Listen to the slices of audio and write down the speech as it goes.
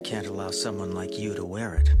can't allow someone like you to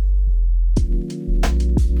wear it.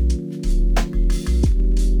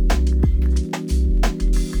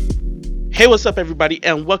 Hey, what's up, everybody,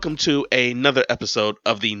 and welcome to another episode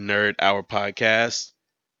of the Nerd Hour podcast.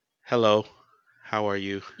 Hello, how are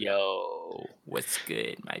you? Yo, what's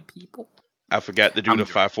good, my people? I forgot to do I'm the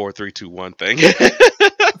doing 5 4 3 2 1 thing.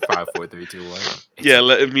 5, 4, 3, 2, 1. It's Yeah,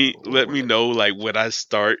 okay. let me know like when I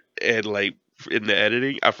start and like in the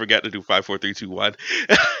editing. I forgot to do 5 4 3 2 1.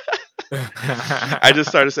 I just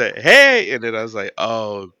started saying hey, and then I was like,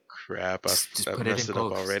 oh crap, just I put it in messed it up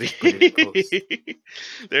post. already. Just put it in post.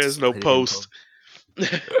 There's Just no put it in post.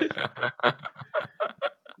 post.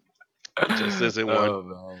 It just isn't one. Oh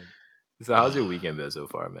man. So how's your weekend been so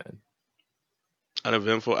far, man?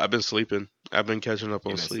 Uneventful. I've been sleeping. I've been catching up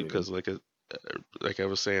on You've been sleep sleeping. because, like I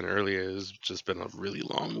was saying earlier, it's just been a really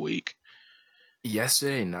long week.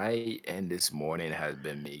 Yesterday night and this morning has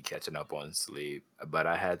been me catching up on sleep, but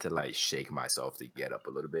I had to like shake myself to get up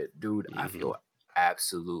a little bit. Dude, I Hmm feel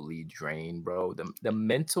absolutely drained, bro. The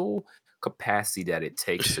mental capacity that it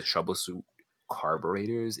takes to troubleshoot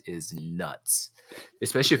carburetors is nuts.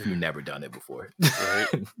 Especially if you've never done it before. Right.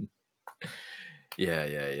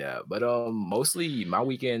 Yeah. But mostly my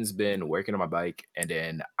weekend's been working on my bike and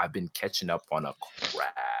then I've been catching up on a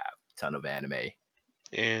crap ton of anime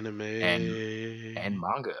and and Anime.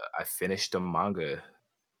 manga. I finished the manga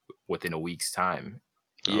within a week's time.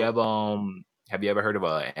 You Oh, have you ever heard of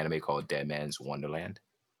an anime called Dead Man's Wonderland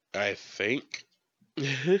I think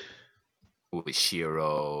with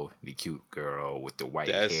Shiro, the cute girl with the white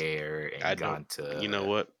that's. hair, I and don't. You know Ganta,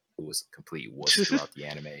 what? who was a complete wuss throughout the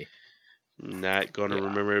anime? Not gonna Yeah.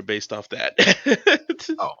 remember it based off that.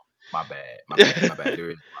 Oh, my bad. There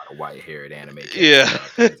is a lot of white haired anime characters Yeah.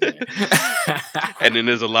 nowadays, man. And then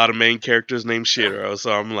there's a lot of main characters named Shiro,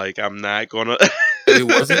 so I'm like, I'm not gonna. It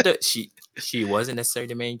wasn't that she wasn't necessarily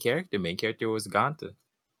the main character. The main character was Ganta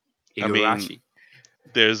I mean, Igarashi.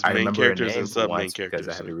 there's I main remember her characters and name for sub main once because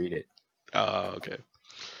I characters. had So, to read it. oh, okay.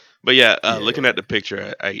 But yeah, looking at Yeah, the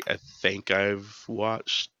picture, I think I've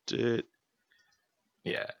watched it.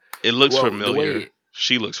 yeah. It looks Well, familiar.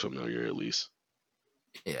 She looks familiar, at least.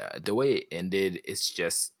 the way it ended, it's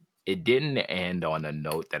just it didn't end on a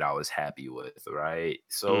note that I was happy with, right?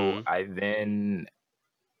 So Mm, I then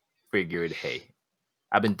figured, hey,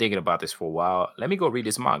 I've been thinking about this for a while. Let me go read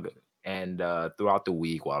this manga. And throughout the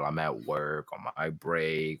week, while I'm at work, on my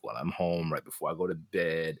break, while I'm home, right before I go to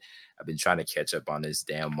bed, I've been trying to catch up on this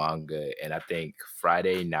damn manga. And I think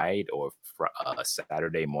Friday night or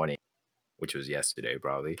Saturday morning, which was yesterday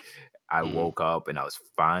probably, I mm. woke up and I was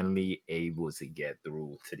finally able to get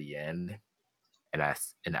through to the end. And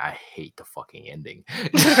I hate the fucking ending.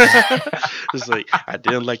 It's like I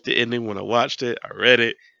didn't like the ending when I watched it. I read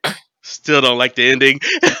it. Still don't like the ending.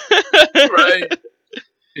 Right.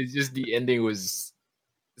 It's just the ending was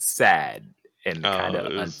sad and kind Oh,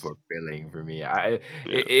 of it was unfulfilling for me. yeah.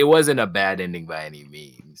 It wasn't a bad ending by any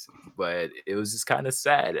means, but it was just kind of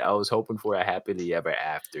sad. I was hoping for a happily ever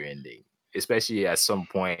after ending, especially at some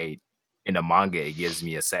point in the manga. It gives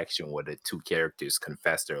me a section where the two characters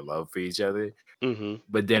confess their love for each other, Hmm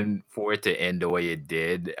but then for it to end the way it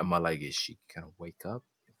did, am I like, is she gonna wake up?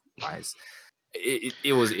 Why is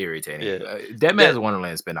it was irritating. Yeah. Dead Man's That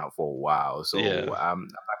Wonderland's been out for a while, so yeah. I'm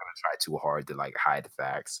not gonna try too hard to like hide the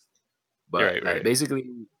facts. But Right, like right. basically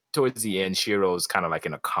towards the end, Shiro's kind of like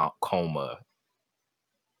in a coma,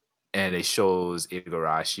 and it shows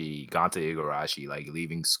Ganta Igarashi, like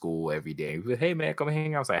leaving school every day. He's like, hey man, come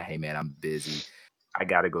hang out. I was like, hey man, I'm busy. I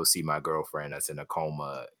gotta go see my girlfriend that's in a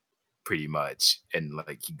coma, pretty much. And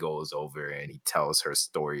like he goes over and he tells her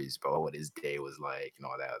stories about what his day was like and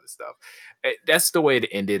all that other stuff. That's the way it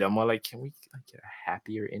ended. I'm all like, can we like get a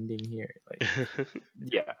happier ending here? Like,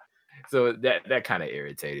 yeah. So that kind of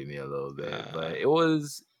irritated me a little bit, but uh, it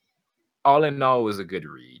was all in all, it was a good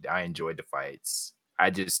read. I enjoyed the fights. I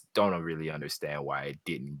just don't really understand why it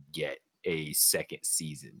didn't get a second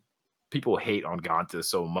season. People hate on Ganta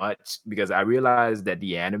so much because I realized that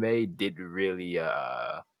the anime didn't really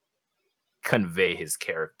convey his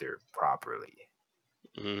character properly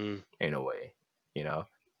mm, in a way, you know.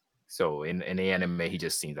 So in the anime, he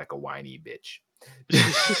just seems like a whiny bitch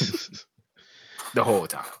the whole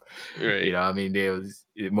time. You right. know, I mean,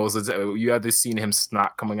 most of the time, you either seen him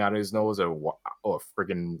snot coming out of his nose or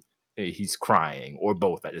freaking he's crying or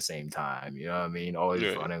both at the same time. You know what I mean? Always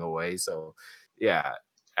Right. running away. So yeah,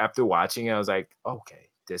 after watching it, I was like, okay,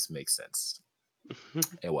 this makes sense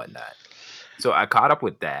and whatnot. So I caught up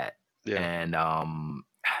with that, Yeah. and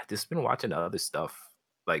just been watching other stuff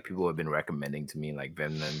like people have been recommending to me, like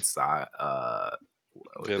Vinland Saga.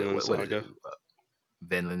 Vinland What is it? Saga.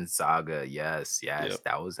 Vinland Saga. Yes, Yep.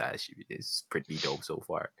 that was actually it's pretty dope so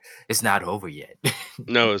far. It's not over yet.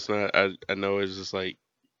 No, it's not. I know it's just like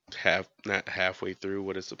not halfway through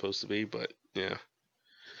what it's supposed to be, but yeah.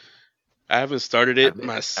 I haven't started it I've been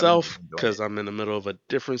myself enjoying because it. I'm in the middle of a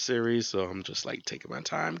different series, so I'm just like taking my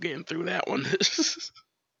time getting through that one.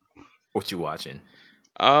 What you watching?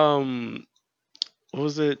 um, what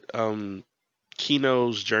was it?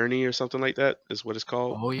 Kino's Journey or something like that is what it's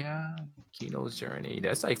called. Oh yeah, Kino's Journey.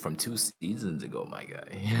 That's like from 2 seasons ago, my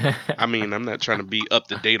guy. I mean, I'm not trying to be up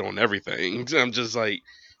to date on everything. I'm just like,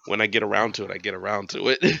 when I get around to it, I get around to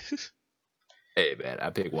it. Hey man, I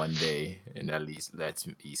pick one day and at least lets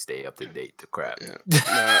me stay up to date to crap. Yeah.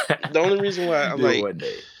 Nah, the only reason why I'm Do it like, one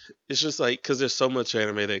day. it's just like, because there's so much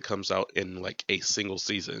anime that comes out in like a single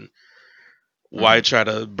season. Why Mhm. try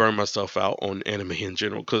to burn myself out on anime in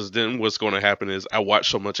general? Because then what's going to happen is I watch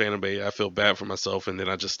so much anime, I feel bad for myself, and then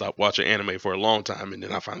I just stop watching anime for a long time, and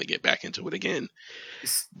then I finally get back into it again.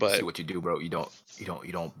 See But what you do, bro. You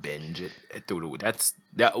don't binge it through the. That's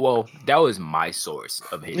that. Well, that was my source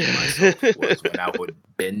of hating myself was when I would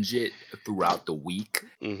binge it throughout the week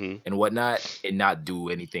hmm and whatnot, and not do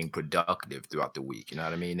anything productive throughout the week. You know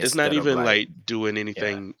what I mean? it's not Instead of even like, like doing yeah.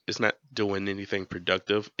 anything. It's not doing anything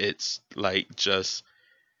productive. It's like just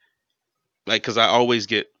like because I always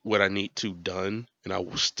get what I need to done, and I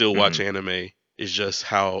will still watch Mhm. anime. It's just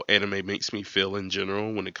how anime makes me feel in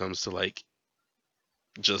general when it comes to like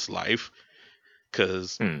just life.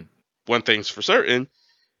 Because Mm. one thing's for certain,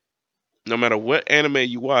 no matter what anime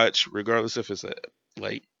you watch, regardless if it's a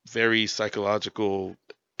like very psychological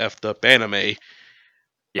effed up anime,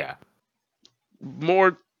 Yeah.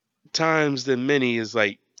 more times than many is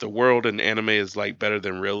like the world in anime is like better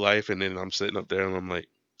than real life, and then I'm sitting up there and I'm like,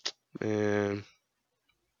 man,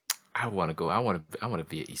 I want to go. I want to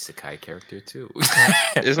be an isekai character too.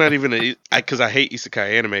 it's not even a because I hate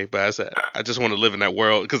isekai anime, but I said I just want to live in that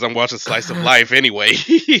world because I'm watching slice of life anyway.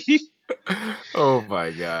 Oh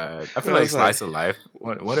my god! I I feel like was like, slice of life.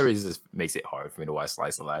 One of the reasons this makes it hard for me to watch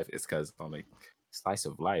slice of life is because I'm like slice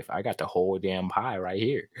of life. I got the whole damn pie right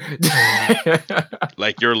here.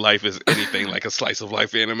 like your life is anything like a slice of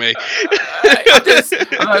life anime.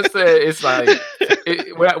 I'm not saying it's like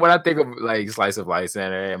when I think of like slice of life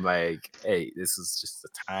center, I'm like, hey, this is just a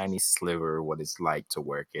tiny sliver of what it's like to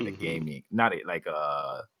work in a hmm gaming, not like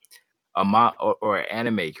or an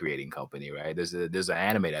anime creating company, right? There's an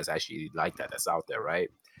anime that's actually like that that's out there, right?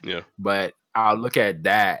 Yeah. But I'll look at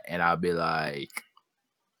that and I'll be like,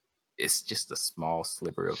 it's just a small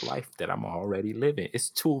sliver of life that I'm already living. It's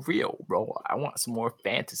too real, bro. I want some more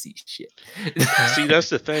fantasy shit. See, that's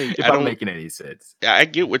the thing. If I'm making any sense. I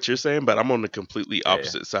get what you're saying, but I'm on the completely Yeah.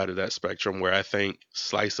 opposite side of that spectrum where I think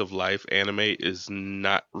slice of life anime is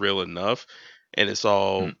not real enough and it's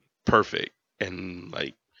all Hmm. perfect and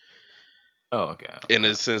like Oh, okay. in Okay.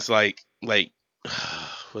 a sense like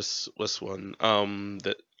what's one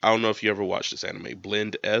that I don't know if you ever watched this anime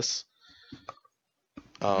Blend S.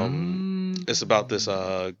 um it's about this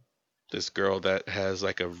Mm. this girl that has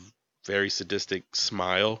like a very sadistic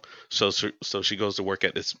smile. So she goes to work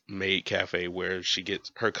at this maid cafe where she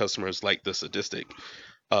gets her customers like the sadistic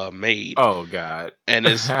maid, Oh God. and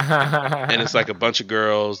it's like a bunch of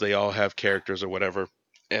girls. They all have characters or whatever,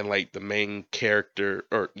 and like the main character,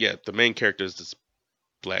 or yeah, the main character is this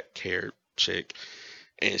black haired chick,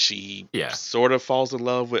 and she Yeah. sort of falls in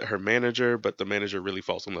love with her manager, but the manager really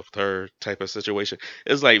falls in love with her type of situation.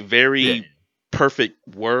 It's like Yeah. very perfect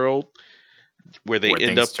world where they Where end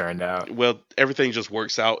things up, turned out. well, everything just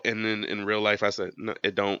works out, and then in real life I said no,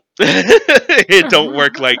 it don't. It don't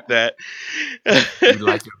work like that. You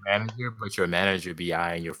like your manager, but your manager be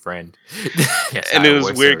eyeing your friend. That's And how it it was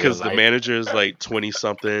works in weird real because the life. manager is like 20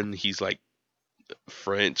 something, he's like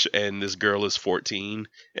French, and this girl is 14,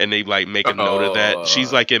 and they like make a note of that. She's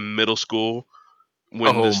Oh, like in middle school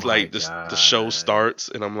when oh this my like this the show God. starts,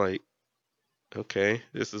 and I'm like, okay,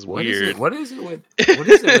 this is What is it? weird. What is it with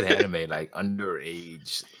anime like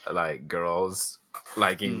underage like girls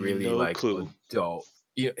liking really No like clue. adult?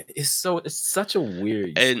 Yeah, it's such a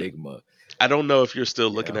weird And stigma. I don't know if you're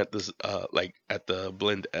still looking Yeah. at this like at the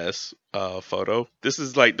Blend S photo. This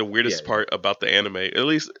is like the Yeah, weirdest yeah. part about the anime. At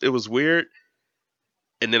least it was weird,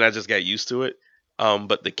 and then I just got used to it.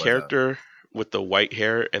 But the What's up? character with the white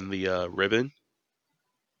hair and the ribbon,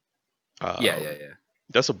 Yeah, yeah, um, yeah.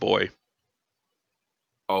 that's a boy.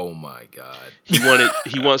 Oh my God. He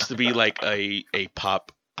wants to be like a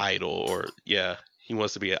pop idol, or yeah, he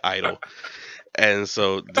wants to be an idol. And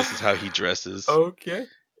so this is how he dresses. Okay.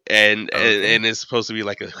 And Okay. it's supposed to be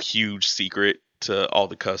like a huge secret to all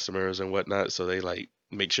the customers and whatnot. So they like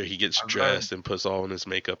make sure he gets I've learned. dressed and puts on his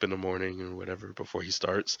makeup in the morning or whatever before he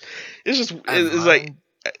starts. It's just I've it's like learned.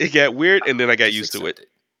 it got weird, and then I got Just used to it. accept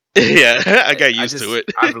it. Yeah, I I, got I used to just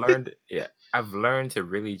it. I've learned. Yeah, I've learned to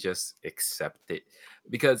really just accept it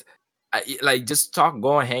because like just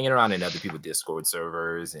going hanging around in other people's Discord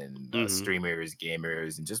servers and Hmm. streamers,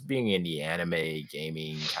 gamers, and just being in the anime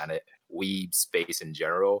gaming kind of weeb space in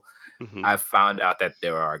general. Hmm. I found out that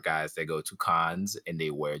there are guys that go to cons and they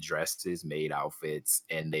wear dresses, made outfits,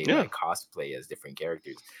 and they Yeah. like cosplay as different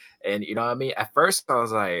characters. And you know what I mean? At first I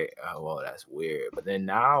was like, oh well, that's weird. But then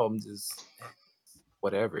now I'm just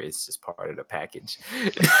whatever. It's just part of the package.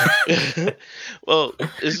 Well,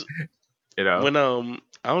 it's You know? when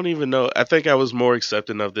I don't even know. I think I was more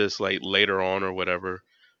accepting of this like later on or whatever.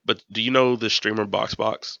 But do you know the streamer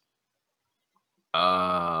BoxBox? He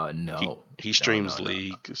No. he No, no, streams no.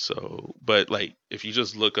 League, so but like if you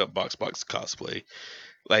just look up BoxBox cosplay,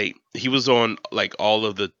 like he was on like all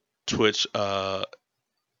of the Twitch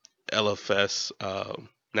LFS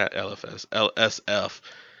not LFS LSF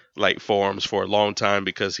like forums for a long time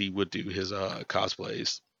because he would do his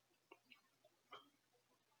cosplays.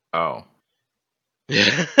 Oh.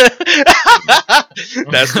 Yeah.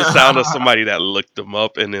 That's the sound of somebody that looked them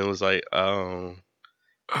up and it was like, oh,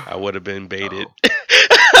 I would have been baited. Oh.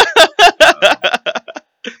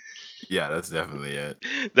 Yeah, that's definitely it.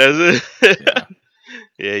 That's it. Yeah.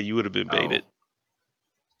 Yeah, you would have been baited. Oh.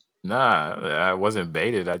 Nah, I wasn't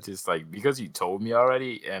baited. I just like because you told me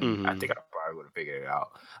already, and I Hmm. think I probably would have figured it out.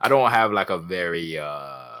 I don't have like a very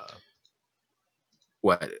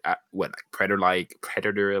what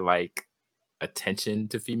predator like attention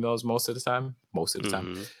to females most of the time. Most of the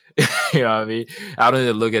time. Hmm. You know what I mean? I don't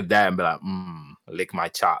even look at that and be like, lick my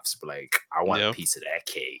chops. But like, I want a Yeah. piece of that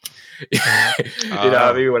cake. You know what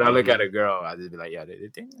I mean? When I look at a girl, I just be like, yeah,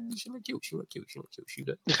 she look cute. She look cute. She look cute. She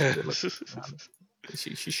good looking. You know what I mean?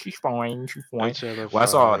 She's fine. She's fine. When I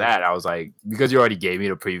saw that, I was like, because you already gave me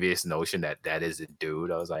the previous notion that is a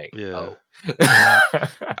dude. I was like, Yeah. oh.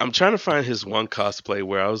 I'm trying to find his one cosplay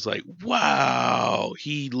where I was like, wow,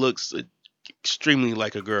 he looks extremely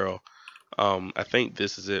like a girl. I think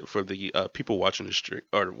this is it for the people watching the stream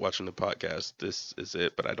or watching the podcast. This is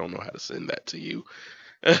it, but I don't know how to send that to you.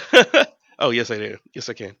 Oh, yes, I do. Yes,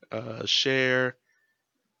 I can. Share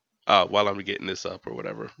while I'm getting this up or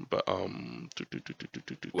whatever. But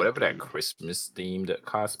whatever that Christmas themed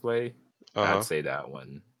cosplay, I'd say that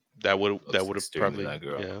one. that would Looks have extremely probably like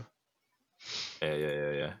girl. yeah.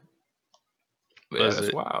 Yeah. But yeah, Was that's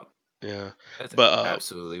it? wild. Yeah, That's but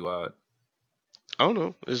absolutely wild. I don't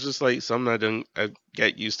know. It's just like something I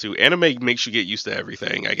get used to. Anime makes you get used to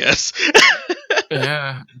everything, I guess.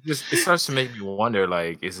 Yeah, it starts to make me wonder,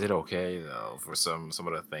 like, is it okay though for some of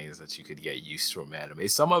the things that you could get used to from anime?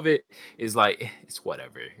 Some of it is like it's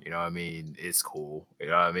whatever, you know what I mean? It's cool, you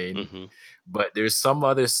know what I mean? Hmm. But there's some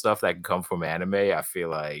other stuff that can come from anime. I feel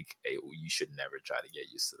like you should never try to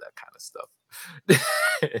get used to that kind of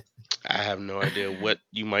stuff. I have no idea what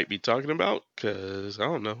you might be talking about because I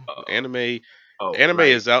don't know. Uh, Anime oh,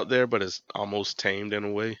 is out there, but it's almost tamed in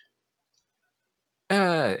a way.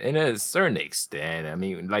 in a certain extent. I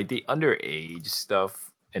mean, like the underage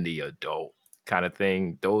stuff and the adult kind of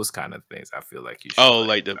thing, those kind of things, I feel like you should Oh,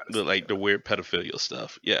 like like try to stay the away. weird pedophilia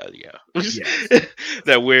stuff. Yeah. Yes.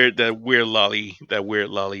 that weird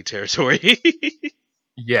lolly territory.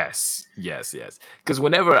 Yes. Because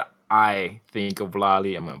whenever I think of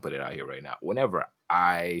lolly, I'm gonna put it out here right now. Whenever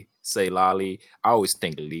I say lolly, I always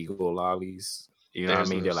think legal lollies. You know what I There's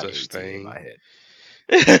mean? no They're like such 18 in my thing. head.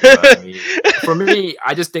 You know what I mean? For me,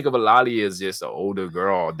 I just think of a lolly as just an older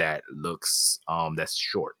girl that looks that's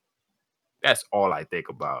short. That's all I think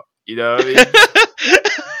about. You know what I mean?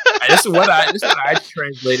 This is what I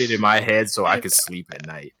translated in my head so I could sleep at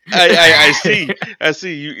night. I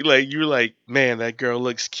see you're like, man, that girl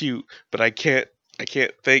looks cute, but I can't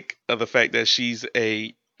think of the fact that she's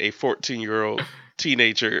a 14-year-old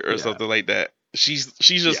teenager or Yeah. something like that. She's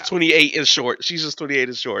just Yeah. 28 and short. She's just 28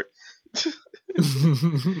 and short.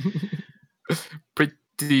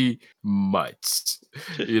 Pretty much.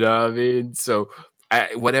 You know what I mean? So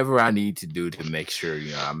whatever I need to do to make sure,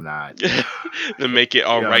 you know, I'm not To make it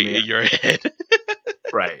all you know what I right mean? in your head.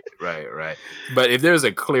 Right. But if there's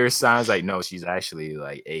a clear signs like no, she's actually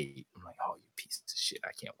like 8, I'm like, oh, you piece of shit.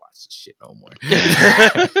 I can't watch this shit no more.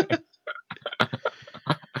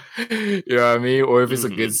 You know what I mean? Or if it's a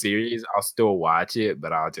good series, I'll still watch it,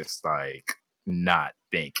 but I'll just like not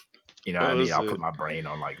think. You know what I mean? I'll put my brain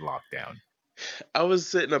on like lockdown. I was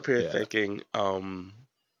sitting up here Yeah. thinking,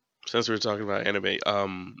 since we were talking about anime,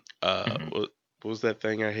 what was that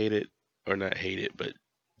thing I hated, or not hated, but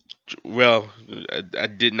well, I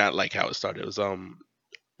did not like how it started. It was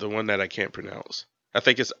one that I can't pronounce. I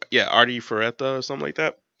think it's Artie Ferretta or something like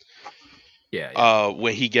that. Yeah.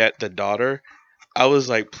 When he got the daughter, I was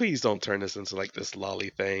like, please don't turn this into like this lolly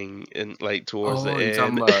thing and like towards the Oh, you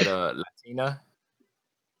talking end. about Latina?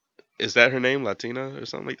 Is that her name, Latina or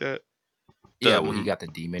something like that? Yeah, well, he got the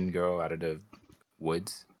demon girl out of the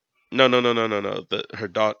woods. No.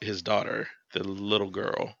 His daughter, the little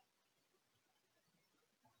girl.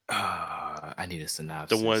 I need a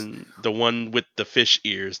synopsis. The one with the fish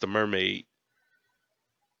ears, the mermaid.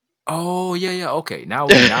 Oh yeah. Okay, now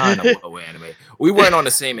I know what anime. We weren't on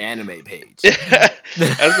the same anime page.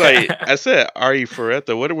 I said Ari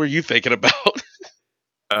Ferretta. What were you thinking about?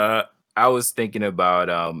 I was thinking about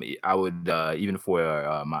I would even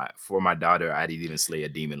for my daughter, I'd even slay a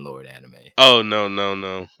demon lord anime. Oh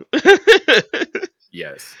no.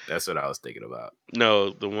 Yes, that's what I was thinking about.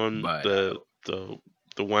 No, the one But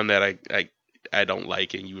the one that I don't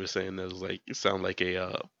like, and you were saying that was like it sound like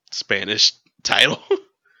a Spanish title.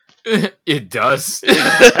 It does.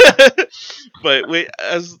 But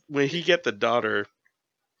when he get the daughter,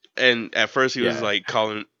 and at first he was like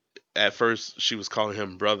calling. At first she was calling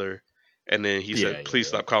him brother, and then he said, "Please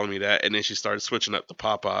stop calling me that." And then she started switching up to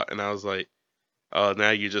Papa, and I was like, "Oh,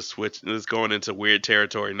 now you just switch. It's going into weird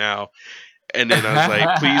territory now." And then I was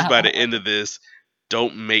like, "Please, by the end of this,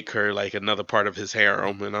 don't make her like another part of his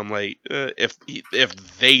harem." And I'm like, if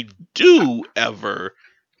they do ever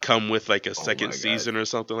come with like a second season or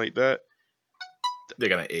something like that, they're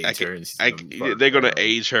gonna age her. They're gonna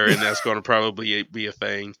age her, and that's gonna probably be a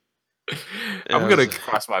thing. I'm gonna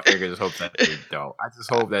cross my fingers and hope that they don't. I just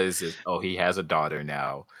hope that it's just, he has a daughter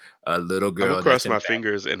now, a little girl. I'm gonna cross my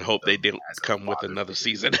fingers and hope they didn't come with another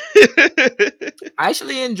season. I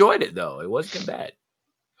actually enjoyed it though; it wasn't bad.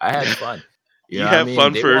 I had fun. You had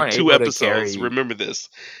fun for 2 episodes. Remember this.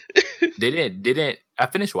 They didn't. I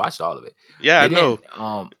watched all of it. Yeah, I know.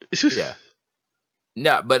 Yeah.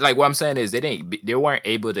 No, but like what I'm saying is they weren't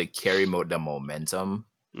able to carry the momentum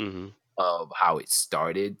of how it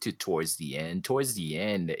started towards the end. Towards the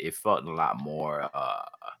end, it felt a lot more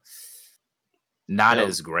not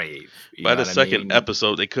as grave. By the second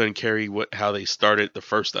episode, they couldn't carry how they started the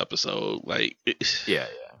first episode. Like yeah.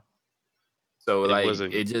 So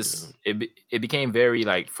it became very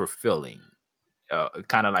like fulfilling.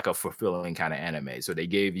 Kind of like a fulfilling kind of anime. So they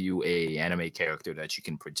gave you a anime character that you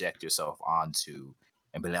can project yourself onto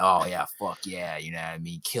and be like, oh yeah, fuck yeah, you know what I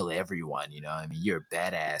mean? Kill everyone, you know what I mean? You're a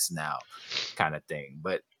badass now, kind of thing.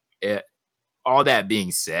 But all that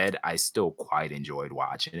being said, I still quite enjoyed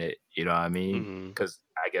watching it. You know what I mean? Because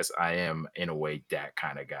I guess I am in a way that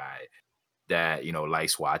kind of guy that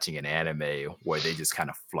likes watching an anime where they just kind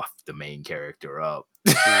of fluff the main character up.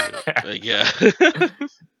 Yeah.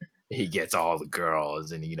 He gets all the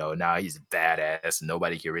girls, and now he's a badass.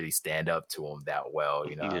 Nobody can really stand up to him that well,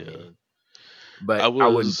 what I mean? But I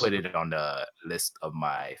wouldn't put it on the list of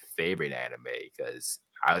my favorite anime because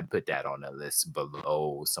I would put that on the list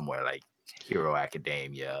below somewhere like Hero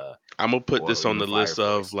Academia. I'm gonna put this on the list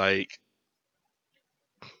of like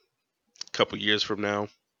a couple years from now.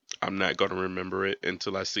 I'm not gonna remember it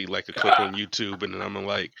until I see like a clip on YouTube, and then I'm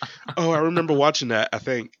like, oh, I remember watching that. I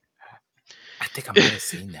think I might have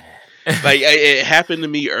seen that. Like it happened to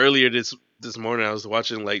me earlier this morning. I was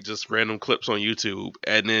watching like just random clips on YouTube,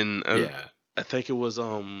 and then I think it was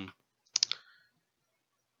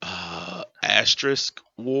Asterisk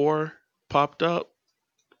War popped up.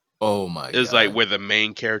 Oh my god. It's like where the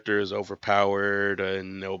main character is overpowered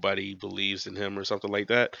and nobody believes in him or something like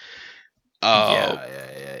that. Yeah.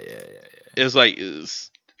 It's like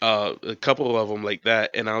a couple of them like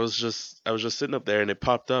that, and I was just sitting up there and it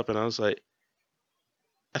popped up, and I was like,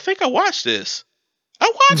 I think I watched this.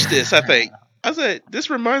 I think. I said,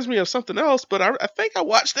 this reminds me of something else, but I think I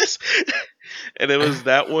watched this. And it was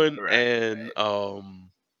that one. And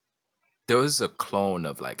there was a clone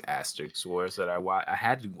of like Asterisk Wars that I watched.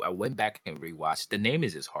 I went back and rewatched. The name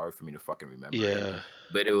is just hard for me to fucking remember. Yeah.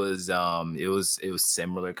 But it was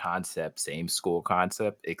similar concept, same school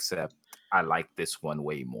concept, except I like this one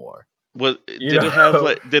way more. Did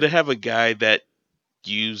it have a guy that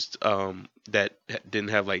used that didn't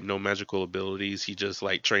have like no magical abilities? He just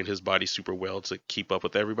like trained his body super well to keep up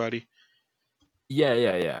with everybody.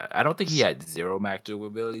 Yeah. I don't think he had zero magical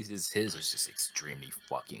abilities. His was just extremely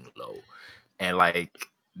fucking low, and like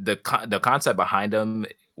the concept behind him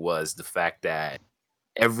was the fact that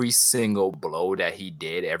every single blow that he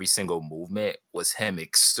did, every single movement was him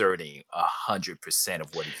exerting 100%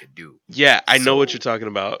 of what he could do. Yeah, I know what you're talking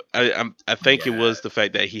about. I think it was the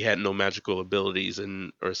fact that he had no magical abilities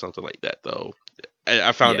or something like that though.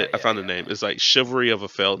 I found it. I found the name. It's like Chivalry of a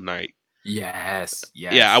Failed Knight. Yes,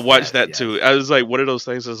 Yeah, I yes, watched yes, that yes. too. I was like, one of those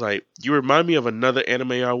things. I was like, you remind me of another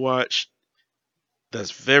anime I watched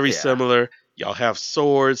that's very Yeah, similar. Y'all have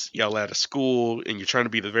swords. Y'all at a school, and you're trying to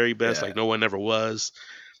be the very best, yeah. like no one ever was.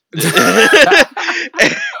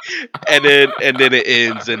 And then it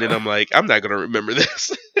ends, and then I'm like, I'm not gonna remember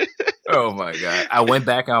this. Oh my god! I went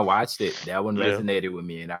back and I watched it. That one Yeah. resonated with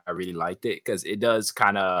me, and I really liked it because it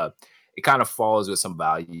kind of falls with some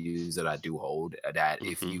values that I do hold. That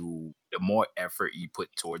if Hmm. the more effort you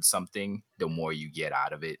put towards something, the more you get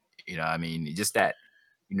out of it. You know, what I mean, just that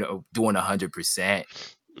doing 100%,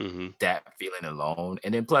 Hmm. that feeling alone,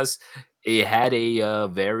 and then plus it had a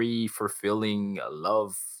very fulfilling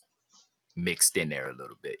love mixed in there a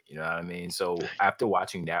little bit. You know what I mean? So after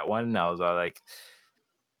watching that one, I was all like,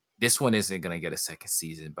 this one isn't gonna get a second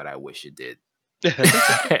season, but I wish it did.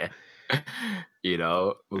 Yeah.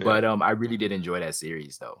 But I really did enjoy that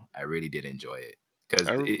series though. I really did enjoy it because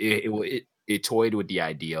I, it rem- it, it it it toyed with the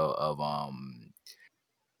idea of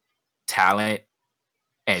talent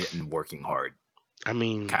and working hard I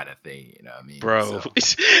mean, kind of thing. You know what I mean? bro. So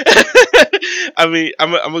I mean,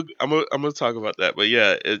 I'm gonna talk about that, but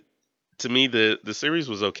yeah, to me the series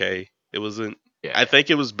was okay. It wasn't. yeah, I think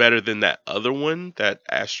it was better than that other one, that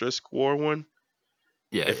Asterisk War one,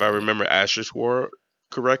 yeah, if I yeah, yeah. remember Asterisk War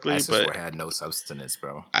correctly. Access War But had no substance,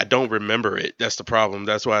 bro. I don't remember it. That's the problem.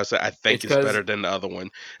 That's why I said I think It's it's because better than the other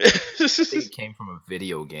one. I think it came from a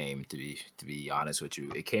video game. To be honest with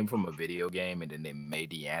you, it came from a video game, and then they made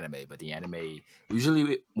the anime. But the anime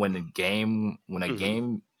usually when a Hmm.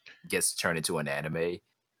 game gets turned into an anime,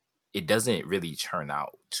 it doesn't really turn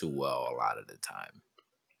out too well a lot of the time.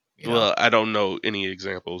 You know? Well, I don't know any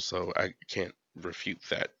examples, so I can't refute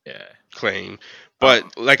that Yeah. claim.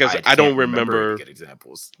 But like I said, I can't remember any good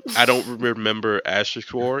examples. I don't remember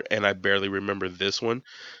Asterisk War, and I barely remember this one.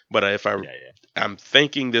 But if Yeah, yeah. I'm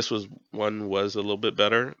thinking this was a little bit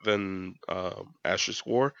better than Asterisk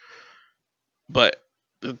War. But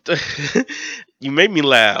you made me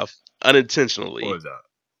laugh What unintentionally was that?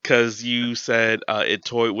 because you said it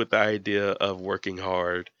toyed with the idea of working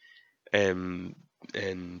hard and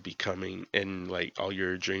becoming, and like all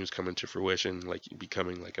your dreams coming to fruition, like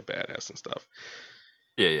becoming like a badass and stuff.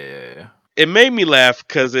 Yeah, yeah, yeah, yeah. It made me laugh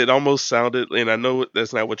because it almost sounded, and I know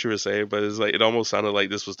that's not what you were saying, but it's like it almost sounded like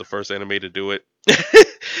this was the first anime to do it,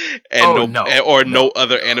 and Oh no, no no,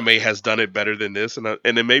 other no. anime has done it better than this, and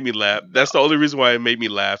it made me laugh. No. That's the only reason why it made me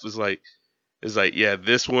laugh. Is like, yeah,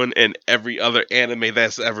 this one and every other anime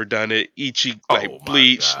that's ever done it, like Oh my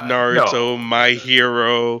Bleach, god. Naruto, No, no, My no, no.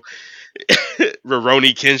 Hero,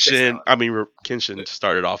 Rurouni It's Kenshin. not. I mean, Kenshin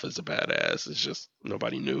started off as a badass. It's just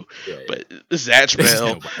nobody knew. Yeah, But Zatch yeah.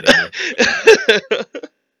 Bell. Nobody knew.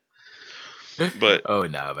 but Oh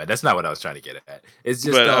no, man, that's not what I was trying to get at. It's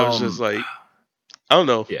just I was just like, I don't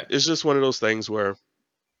know. yeah. It's just one of those things where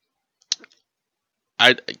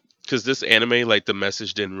I, because this anime, like the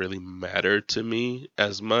message didn't really matter to me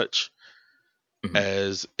as much Mhm.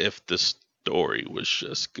 as if the story was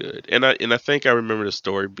just good. And I think I remember the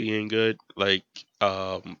story being good. Like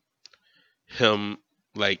him,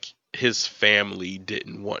 like his family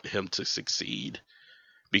didn't want him to succeed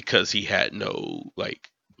because he had no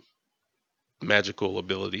like magical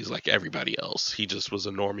abilities like everybody else. He just was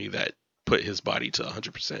a normie that put his body to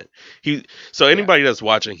 100%. So Yeah, anybody that's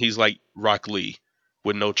watching, he's like Rock Lee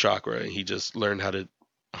with no chakra, and he just learned how to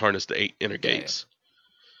harness the 8 inner yeah, gates.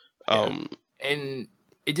 yeah. Um, And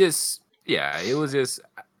it just it was just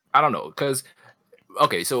I don't know, because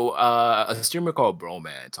okay, so a streamer called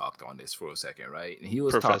Broman talked on this for a second, right? And he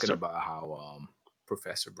was talking Professor. about how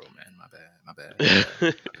Professor Broman, my bad.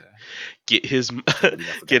 Get his I can't believe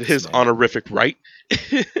I get forgot this his man. honorific right.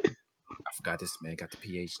 I forgot this man got the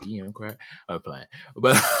PhD in crap. I'm playing,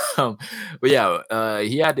 but but yeah,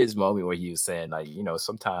 he had this moment where he was saying like,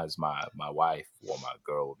 sometimes my wife or my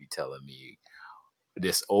girl will be telling me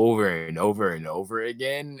this over and over and over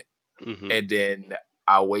again, Hmm. and then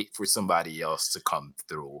I'll wait for somebody else to come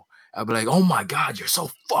through. I'll be like, "Oh my god, you're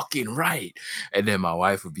so fucking right," and then my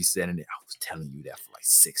wife would be saying, "I was telling you that for like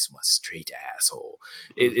 6 months straight, asshole."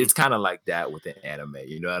 Hmm. It's kind of like that with the anime.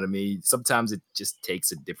 You know what I mean? Sometimes it just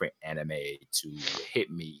takes a different anime to hit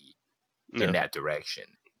me in Yeah. that direction.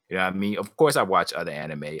 You know what I mean? Of course, I watch other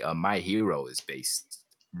anime. My Hero is based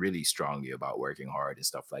really strongly about working hard and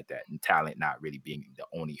stuff like that, and talent not really being the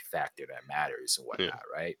only factor that matters and Yeah. whatnot,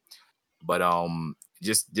 right? But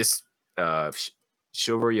just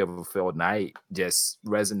Chivalry of a Failed Knight just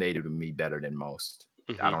resonated with me better than most.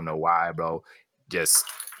 I Hmm. don't know why, bro. Just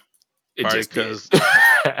it Probably just did. because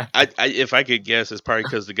if I could guess, it's probably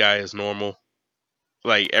because the guy is normal.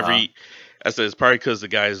 Like Huh? I said it's probably because the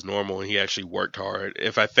guy is normal and he actually worked hard.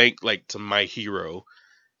 If I think like to My Hero,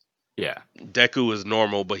 Yeah. Deku is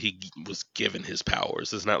normal, but he was given his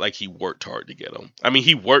powers. It's not like he worked hard to get them. I mean,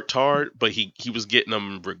 he worked hard, but he was getting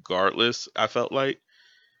them regardless. I felt like.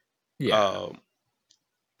 Yeah.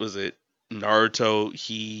 Was it Naruto?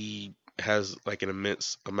 He has like an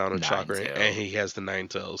immense amount of chakra, Nine-tail. and he has the nine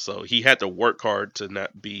tails, so he had to work hard to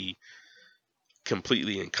not be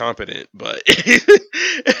completely incompetent. But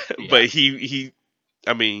but he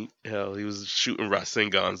I mean, hell, he was shooting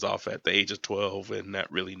Rasengans off at the age of 12 and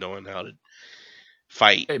not really knowing how to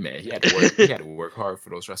fight. Hey man, he had to work. He had to work hard for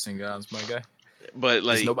those wrestling guns, my guy. But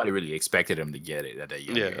like, nobody really expected him to get it at that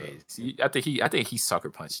young age. I think he sucker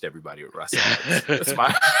punched everybody with wrestling. That's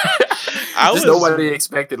my. Nobody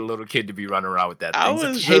expected a little kid to be running around with that thing. I was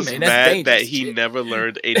like, just mad that he never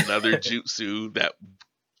learned another jutsu that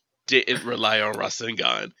didn't rely on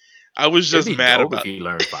Rasengan. I was just mad about if he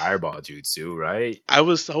learned fireball jutsu, right? I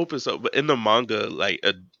was hoping so, but in the manga, like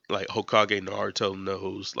Hokage Naruto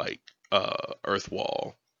knows like Earth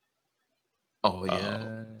Wall. Oh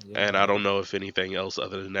yeah, and I don't know if anything else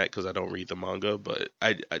other than that because I don't read the manga. But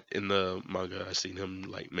I in the manga I seen him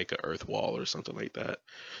like make an Earth Wall or something like that.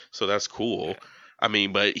 So that's cool. Yeah. I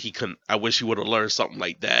mean, but he couldn't. I wish he would have learned something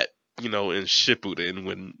like that. You know, in Shippuden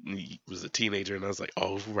when he was a teenager, and I was like,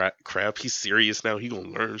 "Oh crap, he's serious now. He gonna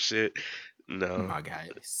learn shit." No, my guy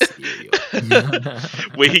is serious.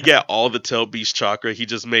 When he got all the Tail Beast chakra, he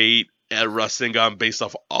just made a Rasengan based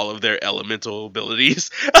off all of their elemental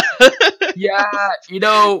abilities. Yeah, you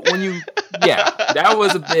know that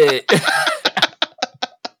was a bit.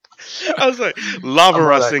 I was like, Lava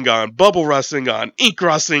Rasengan, Bubble Rasengan, Ink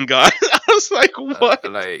Rasengan. I was like, what?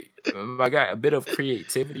 Like, my guy, a bit of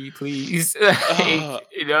creativity, please. You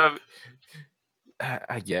know,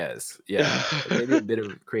 I guess, yeah, maybe a bit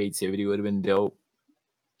of creativity would have been dope.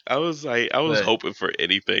 I was hoping for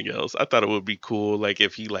anything else. I thought it would be cool, like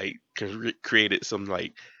if he like created some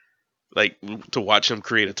like to watch him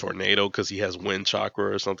create a tornado because he has wind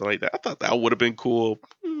chakra or something like that. I thought that would have been cool.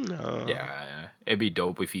 No. Yeah, it'd be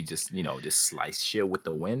dope if he just slice shit with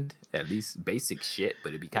the wind, at least basic shit. But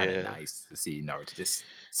it'd be kind of nice to see Naruto just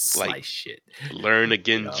slice shit. Learn a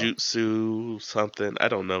genjutsu, something. I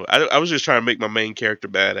don't know. I was just trying to make my main character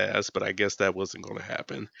badass, but I guess that wasn't going to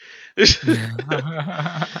happen.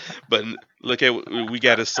 But look at we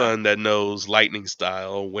got a son that knows lightning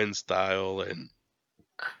style, wind style, and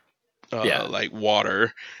like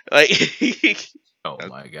water. Like oh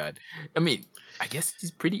my god. I mean, I guess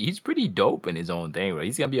he's pretty dope in his own thing, right?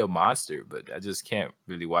 He's gonna be a monster, but I just can't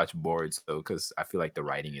really watch boards though, because I feel like the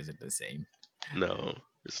writing isn't the same. No,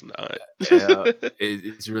 it's not.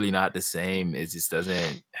 It's really not the same. It just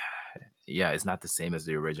doesn't. Yeah, it's not the same as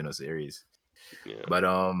the original series. Yeah. But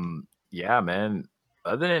yeah, man.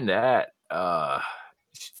 Other than that, crap.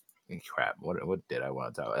 What did I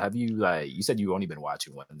want to talk about? Have you you said you've only been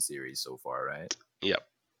watching one series so far, right? Yep.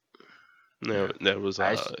 No, that was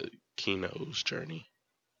Kino's journey.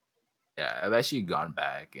 Yeah, I've actually gone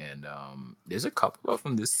back and there's a couple of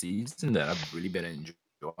them this season that I've really been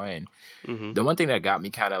enjoying. Mm-hmm. The one thing that got me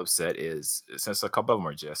kind of upset is since a couple of them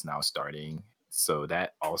are just now starting, so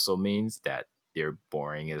that also means that they're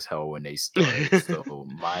boring as hell when they start. So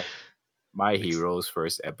my Hero's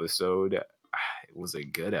first episode, it was a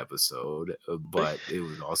good episode, but it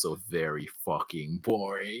was also very fucking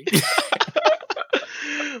boring.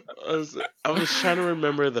 I was trying to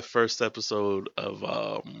remember the first episode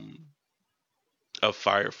of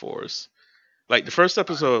Fire Force. Like the first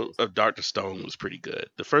episode of Dr. Stone was pretty good.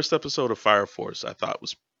 The first episode of Fire Force I thought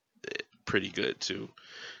was pretty good too,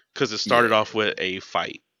 because it started off with a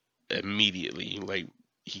fight immediately. Like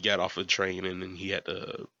he got off a train and then he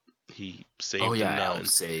saved. Oh yeah, I'll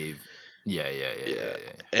save. Yeah.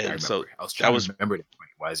 And so I was trying to remember it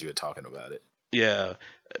as you were talking about it. Yeah,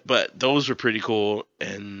 but those were pretty cool.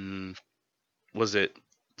 And was it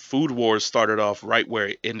Food Wars started off right where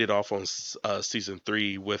it ended off on season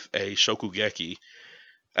 3 with a Shokugeki,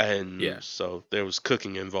 and so there was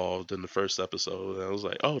cooking involved in the first episode. And I was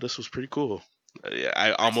like, oh, this was pretty cool.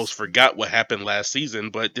 I almost forgot what happened last season,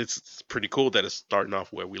 but it's pretty cool that it's starting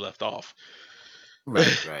off where we left off.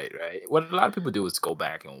 Right. What a lot of people do is go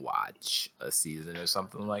back and watch a season or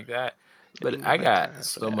something like that. But I got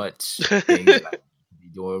so much things that I be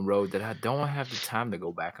doing, road, that I don't have the time to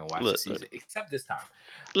go back and watch the season, except this time.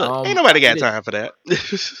 Look, ain't nobody got time for that.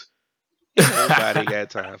 Nobody got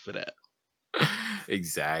time for that.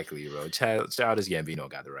 Exactly, bro. Childish Gambino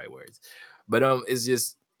got the right words. But it's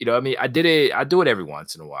just, I mean, I do it every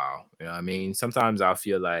once in a while. You know what I mean? Sometimes I'll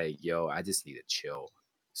feel like, I just need to chill.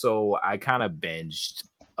 So I kind of binged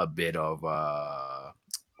a bit of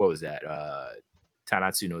what was that?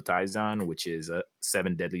 Tanatsu no Taizan, which is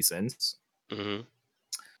 7 Deadly Sins. Mm-hmm.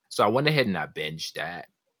 So I went ahead and I binged that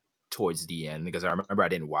towards the end because I remember I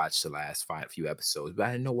didn't watch the last few episodes, but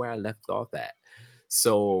I didn't know where I left off at.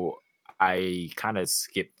 So I kind of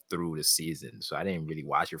skipped through the season. So I didn't really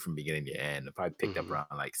watch it from beginning to end. I probably picked up around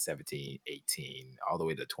like 17, 18, all the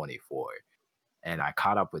way to 24. And I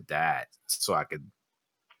caught up with that so I could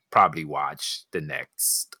probably watch the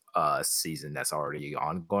next season that's already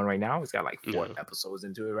ongoing right now. It's got like 4 episodes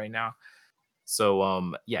into it right now.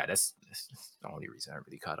 So yeah, that's the only reason I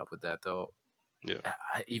really caught up with that though. Yeah.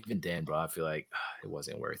 Even then, bro, I feel like it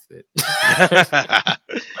wasn't worth it.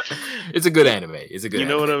 It's a good anime. It's a good. You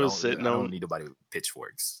know anime. what I was sitting on? I don't need nobody with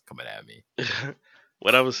pitchforks coming at me.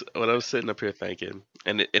 What I was sitting up here thinking,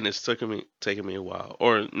 and it's taking me a while,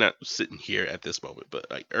 or not sitting here at this moment, but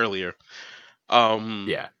like earlier.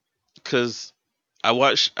 Yeah. Because I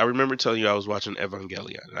remember telling you I was watching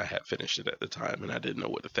Evangelion, and I had finished it at the time, and I didn't know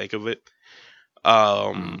what to think of it.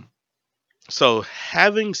 So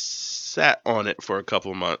having sat on it for a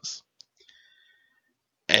couple of months,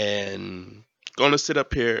 and going to sit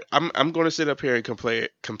up here, I'm going to sit up here and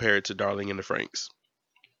compare it to Darling in the Franxx.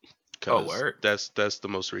 Oh, word. That's the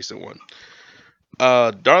most recent one.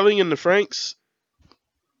 Darling in the Franxx,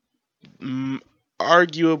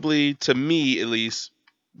 arguably, to me at least,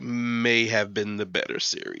 may have been the better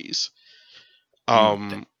series.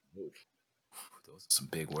 Those are some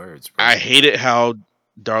big words, bro. I hated how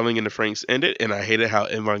Darling in the Franxx ended, and I hated how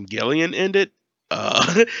Evangelion ended.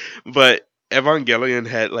 But Evangelion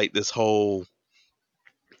had like this whole.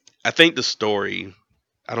 I think the story.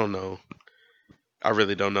 I don't know. I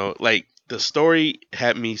really don't know. Like the story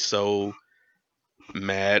had me so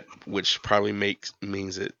mad, which probably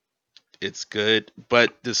means it's good.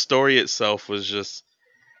 But the story itself was just.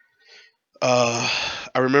 I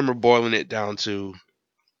remember boiling it down to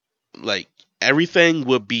like everything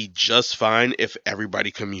would be just fine if everybody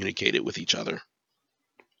communicated with each other.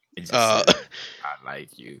 It just said, I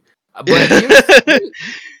like you. But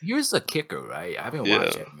here's the kicker, right? I haven't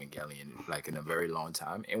watched Evangelion like in a very long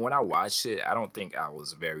time. And when I watched it, I don't think I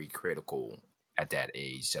was very critical at that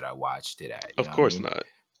age that I watched it at. Of course not.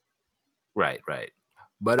 Right.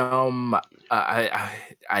 But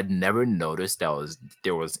I'd never noticed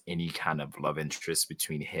there was any kind of love interest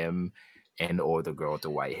between him or the girl with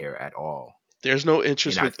the white hair at all. There's no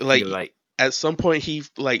interest with like at some point he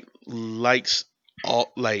like likes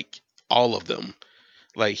all of them.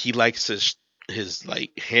 Like he likes his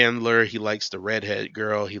like handler, he likes the redhead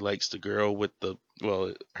girl, he likes the girl with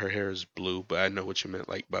her hair is blue, but I know what you meant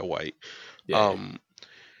like by white. Yeah.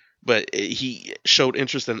 But he showed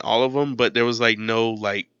interest in all of them, but there was like no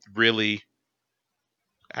like really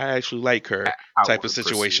I actually like her type of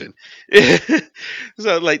situation.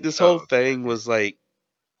 So like this whole thing was like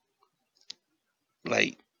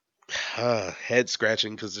head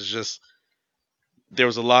scratching because it's just there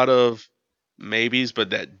was a lot of maybes,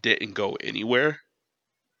 but that didn't go anywhere.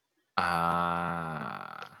 And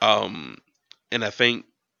I think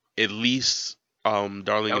at least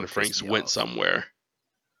Darling in the Franxx went somewhere.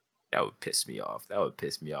 That would piss me off.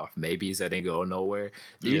 Maybes that didn't go nowhere.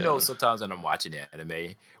 Do you know sometimes when I'm watching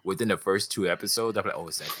anime, within the first 2 episodes, I'm like, oh,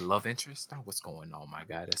 is that love interest? Oh, what's going on, my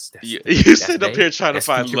God? You sit up here trying to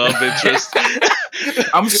find love interest.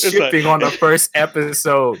 I'm shipping on the first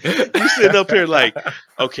episode. You sitting up here like,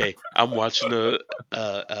 okay, I'm watching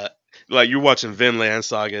like you're watching Vinland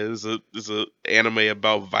Saga. It's a anime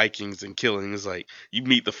about Vikings and killing. It's like you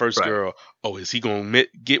meet the first girl. Oh, is he gonna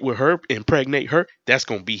get with her, impregnate her? That's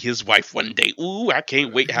gonna be his wife one day. Ooh, I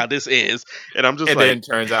can't wait how this ends. And I'm just and then it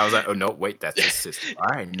turns out I was like, oh no, wait, that's his sister. All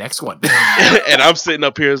right, next one. And I'm sitting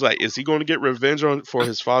up here, it's like, is he going to get revenge for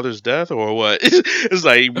his father's death or what? It's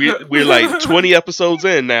like we're like 20 episodes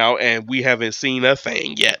in now, and we haven't seen a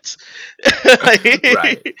thing yet.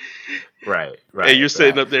 Right. And you're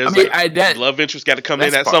sitting up there. That love interest got to come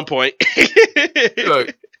in at some point.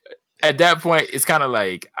 Look, at that point, it's kind of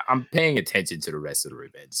like I'm paying attention to the rest of the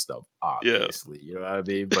revenge stuff. Obviously, you know what I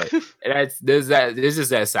mean. But there's just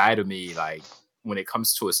that side of me, like when it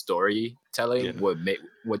comes to a storytelling,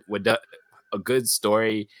 a good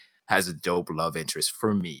story has a dope love interest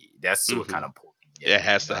for me. That's what kind of pulled me in. It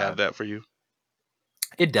has to have that for you.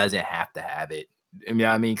 It doesn't have to have it. You know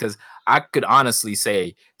what I mean? Because I could honestly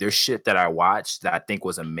say there's shit that I watched that I think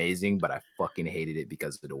was amazing, but I fucking hated it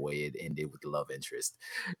because of the way it ended with the love interest.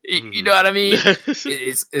 You know what I mean?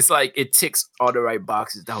 It's like it ticks all the right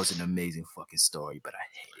boxes. That was an amazing fucking story, but I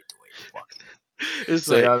hated the way it fucking. It's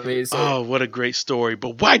like, you know what I mean? Oh, what a great story,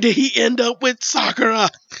 but why did he end up with Sakura?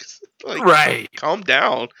 Like, calm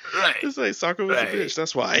down. Right. It's like Sakura was a bitch.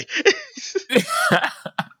 That's why.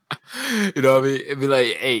 You know what I mean? It'd be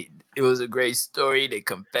like, hey, it was a great story. They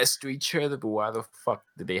confessed to each other, but why the fuck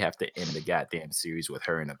did they have to end the goddamn series with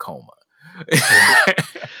her in a coma?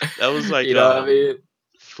 That was like You know what I mean?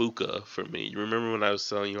 Fuka for me. You remember when I was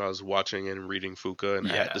telling you I was watching and reading Fuka and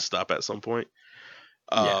I had Yeah. to stop at some point?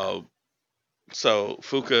 Yeah. So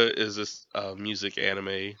Fuka is this music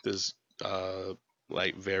anime. This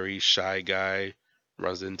like very shy guy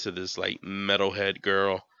runs into this like metalhead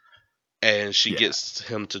girl, and she Yeah. gets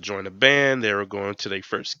him to join a band. They were going to their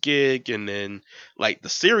first gig, and then like the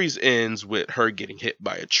series ends with her getting hit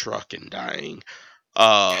by a truck and dying.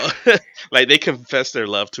 Like they confess their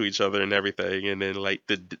love to each other and everything, and then like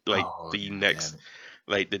Oh, the yeah, next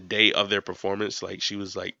like the day of their performance, like she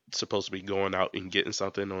was like supposed to be going out and getting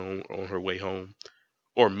something on her way home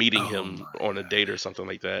or meeting Oh him my on a god. date or something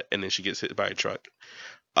like that, and then she gets hit by a truck.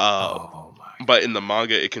 Oh my But in the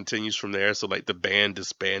manga, it continues from there. So like the band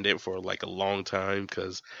disbanded for like a long time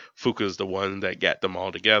because Fuka's the one that got them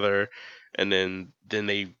all together, and then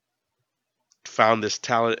they found this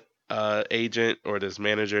talent agent or this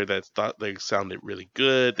manager that thought they sounded really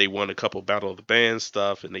good. They won a couple Battle of the Band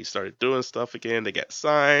stuff, and they started doing stuff again. They got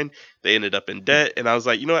signed. They ended up in debt, and I was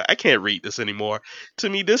like, you know what? I can't read this anymore. To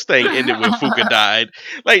me, this thing ended when Fuka died.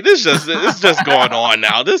 Like this it's just going on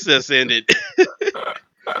now. This just ended.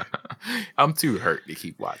 I'm too hurt to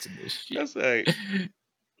keep watching this shit. That's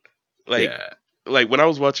like Yeah. like when I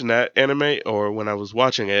was watching that anime or when I was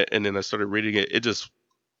watching it and then I started reading it, it just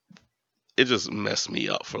messed me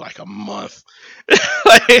up for like a month.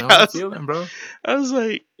 Like, I know the feeling, bro. I was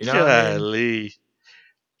like, You know what I mean? golly.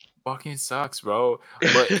 Fucking sucks, bro.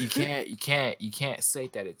 But you can't say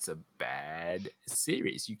that it's a bad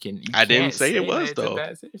series. You I didn't can't say say it that was it's a though.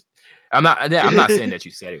 bad series. I'm not saying that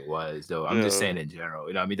you said it was though. I'm just No. saying in general.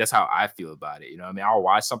 You know what I mean? That's how I feel about it. You know what I mean? I'll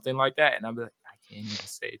watch something like that and I'm like, I can't even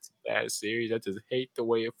say it's a bad series. I just hate the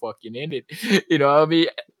way it fucking ended. You know what I mean?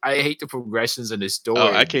 I hate the progressions in the Oh,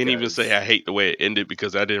 story. I can't even say I because hate the way it ended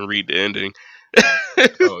because I didn't read the ending.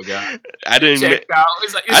 oh god. I didn't. Checked out.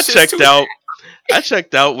 It's like I it's just checked too out. I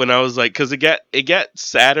checked out when I was like, because it got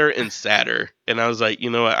sadder and sadder, and I was like, you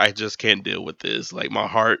know what, I just can't deal with this. Like my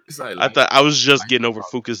heart, it's like I thought I was just life getting over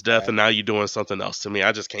fucking Fuka's death, sad. and now you're doing something else to me.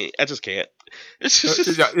 I just can't. I just can't. It's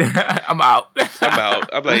just, I'm out. I'm out.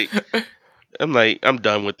 I'm like, I'm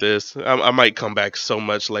done with this. I might come back so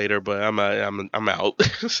much later, but I'm out.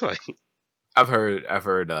 It's like, I've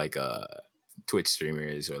heard like Twitch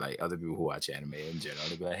streamers or like other people who watch anime in general.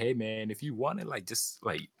 They be like, hey man, if you wanted like just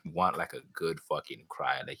like want like a good fucking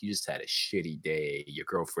cry, like you just had a shitty day, your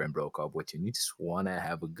girlfriend broke up with you, and you just wanna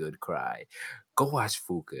have a good cry, go watch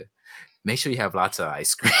Fuka. Make sure you have lots of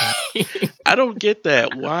ice cream. I don't get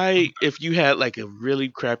that. Why, if you had like a really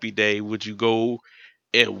crappy day, would you go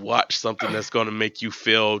and watch something that's going to make you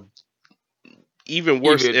feel even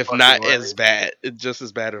worse, Even if fucking not as worse. bad, just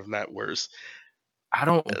as bad, if not worse? I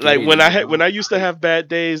don't get Like it either, bro. when I used to have bad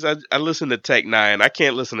days, I listened to Tech Nine. I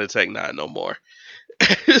can't listen to Tech Nine no more.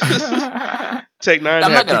 Tech Nine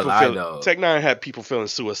I'm not had gonna people lie feel though. Tech Nine had people feeling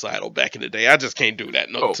suicidal back in the day. I just can't do that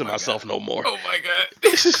Oh to my myself god. no more. Oh my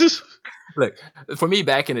god. Look, for me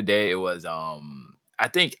back in the day, it was I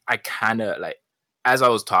think I kind of like as I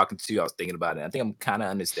was talking to you, I was thinking about it. I think I'm kind of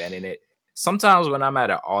understanding it. Sometimes when I'm at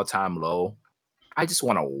an all-time low, I just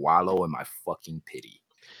want to wallow in my fucking pity.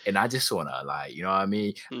 And I just want to like, you know what I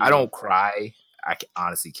mean? I Mhm. don't cry.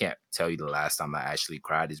 Honestly can't tell you the last time I actually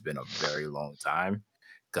cried. It's been a very long time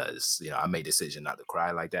because, you know, I made a decision not to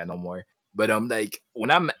cry like that no more. But like when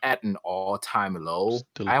I'm at an all-time low,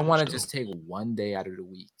 Still a I want bitch to though. just take one day out of the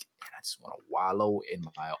week and I just want to wallow in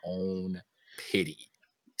my own pity,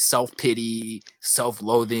 self-pity,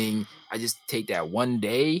 self-loathing. I just take that one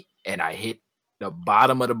day and I hit the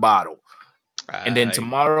bottom of the bottle. And then I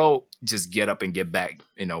tomorrow, just get up and get back,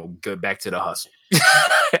 you know, get back to the hustle.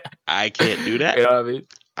 I can't do You that. know what I mean?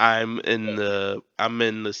 I'm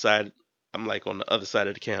in the side. I'm like on the other side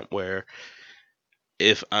of the camp where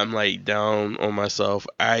if I'm like down on myself,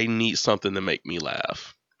 I need something to make me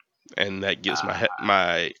laugh, and that gets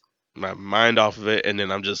my mind off of it, and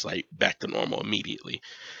then I'm just like back to normal immediately.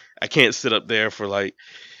 I can't sit up there for like,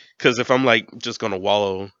 because if I'm like just gonna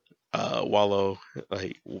wallow,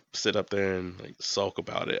 like sit up there and like sulk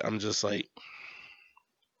about it, I'm just like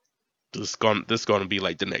this gonna be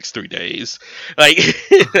like the next 3 days. Like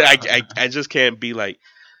I just can't be like,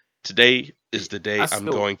 today is the day I I'm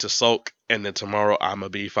still, going to sulk, and then tomorrow I'm gonna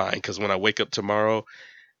be fine. Because when I wake up tomorrow,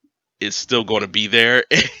 it's still going to be there.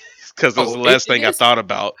 Because it was the last it thing I is. thought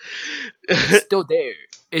about. It's still there.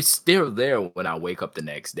 It's still there when I wake up the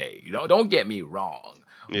next day. You know, don't get me wrong.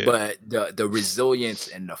 Yeah. But the resilience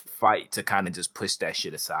and the fight to kind of just push that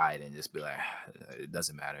shit aside and just be like, it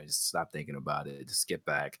doesn't matter. Just stop thinking about it. Just get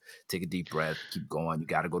back, take a deep breath, keep going. You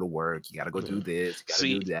got to go to work. You got to go Yeah. do this. You got to See,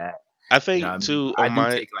 do that. I You know what I think mean? too I on do my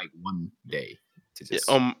take like one day to yeah, just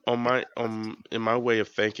on get my back to myself. in my way of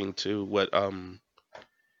thinking too, what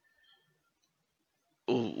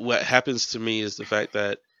happens to me is the fact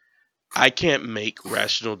that I can't make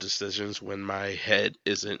rational decisions when my head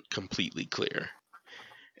isn't completely clear.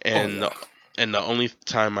 Oh And yeah, and the only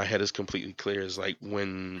time my head is completely clear is like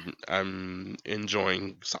when I'm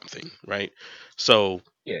enjoying something, right? So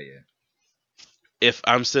yeah. if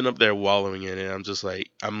I'm sitting up there wallowing in it, I'm just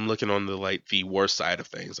like I'm looking on the worst side of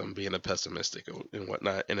things. I'm being a pessimistic and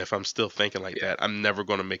whatnot. And if I'm still thinking like that, I'm never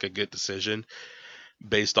going to make a good decision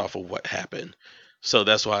based off of what happened. So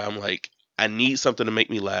that's why I'm like, I need something to make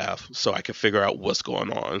me laugh so I can figure out what's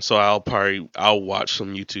going on. So I'll watch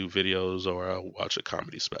some YouTube videos or I'll watch a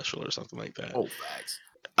comedy special or something like that. Oh, facts.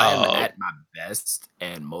 I am Uh, at my best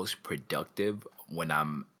and most productive when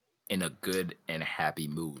I'm in a good and happy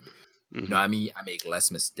mood. You know mhm, what I mean? I make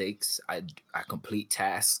less mistakes. I complete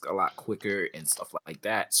tasks a lot quicker and stuff like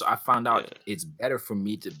that. So I found yeah, out it's better for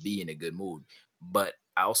me to be in a good mood. But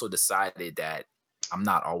I also decided that I'm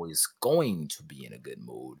not always going to be in a good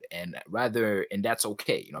mood. And that's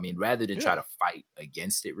okay. You know what I mean? Rather than try yeah, to fight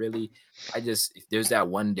against it really, if there's that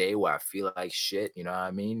one day where I feel like shit, you know what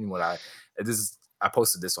I mean? I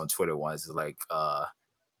posted this on Twitter once, like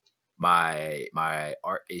my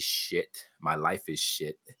art is shit, my life is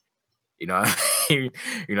shit. You know what I mean?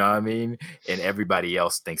 You know what I mean? And everybody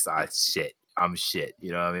else thinks I'm shit,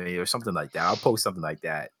 you know what I mean? Or something like that. I'll post something like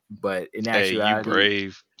that. But in hey, you actuality,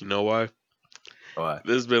 brave. You know why? what?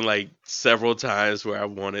 There's been like several times where I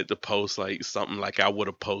wanted to post like something like I would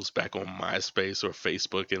have posted back on MySpace or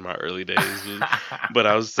Facebook in my early days, but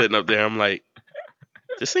I was sitting up there. I'm like,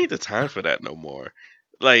 this ain't the time for that no more.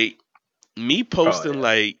 Like me Oh posting yeah.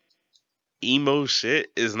 like emo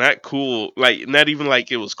shit is not cool. Like not even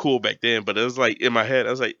like it was cool back then, but it was like in my head,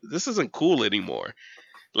 I was like, this isn't cool anymore.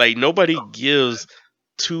 Like nobody gives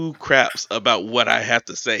two craps about what I have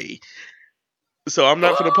to say. So I'm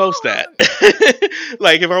not gonna post that. Oh,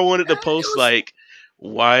 Like if I wanted to it post was like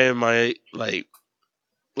why am I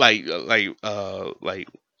like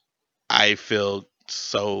I feel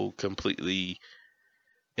so completely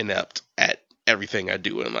inept at everything I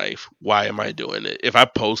do in life. Why am I doing it? If I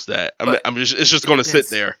post that, but I'm just it's just it going to sit depends.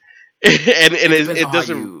 there, and It depends it on how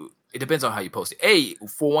doesn't. you post it. Hey,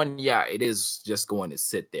 for one, yeah, it is just going to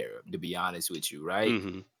sit there, to be honest with you, right?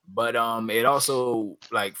 Hmm. But it also,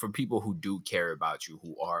 like, for people who do care about you,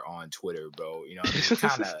 who are on Twitter, bro, you know what I mean? It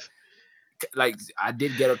kind of, like, I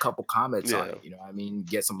did get a couple comments on Yeah, it, you know what I mean?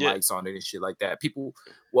 Get some yeah, likes on it and shit like that. People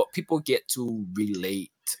get to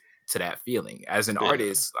relate to that feeling. As an yeah.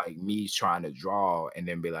 artist, like me trying to draw and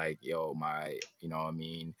then be like, yo, you know what I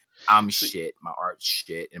mean? I'm See, shit, my art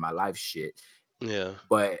shit, and my life shit. yeah.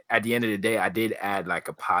 But at the end of the day, I did add like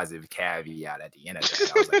a positive caveat at the end of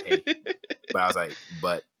that. I was like, hey,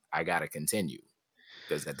 but I gotta continue.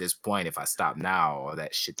 Because at this point, if I stop now, all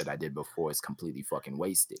that shit that I did before is completely fucking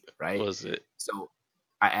wasted, right? Was it? So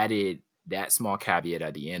I added that small caveat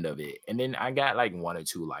at the end of it. And then I got like one or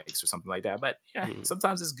two likes or something like that. But yeah, Mhm.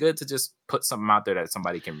 sometimes it's good to just put something out there that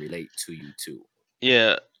somebody can relate to you too.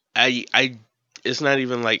 Yeah, I. It's not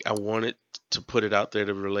even like I wanted to put it out there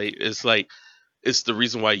to relate. It's like it's the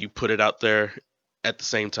reason why you put it out there at the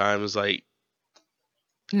same time. Is like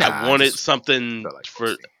I Nah, I wanted just something felt like for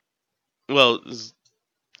posting. well,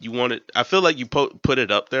 you wanted. I feel like you put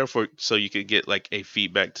it up there for so you could get like a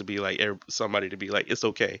feedback to be like somebody to be like it's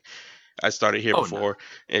okay. I started here Oh no. before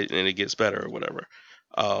and it gets better or whatever.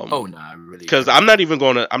 Oh no, I really, I Because really felt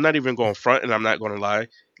I'm not even going front and I'm not going to lie.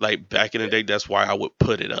 Like back in the yeah. day, that's why I would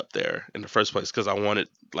put it up there in the first place because I wanted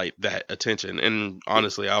like that attention. And Yeah.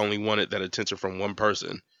 honestly, I only wanted that attention from one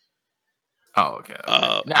person. Oh, okay,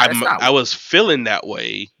 okay. Nah, that's not I weird. was feeling that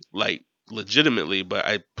way, like legitimately, but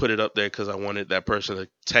I put it up there because I wanted that person to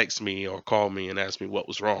text me or call me and ask me what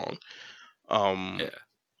was wrong. Um, Yeah.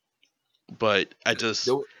 but I The, just,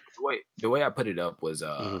 the, the way I put it up was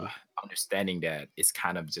mhm. understanding that it's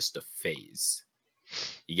kind of just a phase.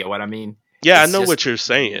 You get what I mean? Yeah, I It's know just what a you're feeling.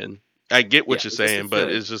 saying. I get what Yeah, you're it's just a saying, but feeling.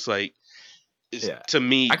 it's just like it's Yeah. to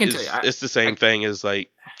me I can tell you it's the same I thing as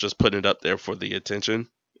like just putting it up there for the attention,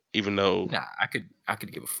 even though nah, I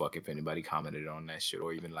could give a fuck if anybody commented on that shit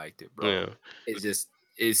or even liked it, bro. yeah, It's just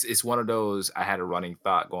it's one of those. I had a running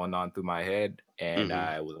thought going on through my head and hmm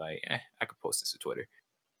I was like, I could post this to Twitter.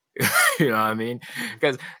 You know what I mean?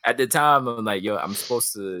 Because at the time, I'm like, yo, I'm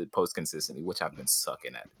supposed to post consistently, which I've been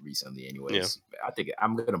sucking at recently, Yeah. anyways. I think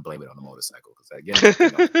I'm gonna blame it on the motorcycle because again, I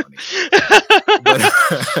think I'm funny. But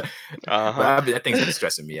Uh-huh. that thing's been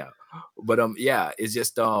stressing me out. But yeah, it's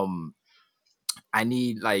just I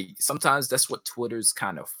need like sometimes that's what Twitter's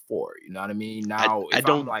kind of for. You know what I mean? Now, I if I'm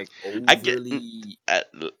don't. like I get. overly, I,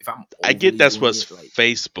 if I'm I get overly that's doing what it, like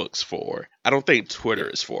Facebook's for. I don't think yeah, Twitter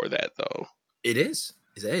is for that though. it is.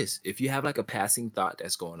 It is. If you have like a passing thought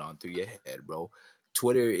that's going on through your head, bro,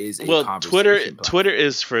 Twitter is a Well, conversation Twitter platform.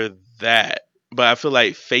 is for that, but I feel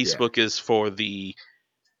like Yeah. Facebook is for the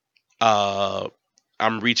uh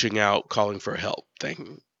I'm reaching out calling for help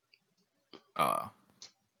thing.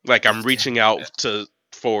 Like I'm reaching out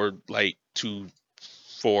for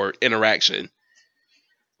interaction.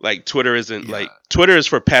 Like Twitter isn't Yeah. like Twitter is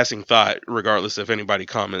for passing thought regardless if anybody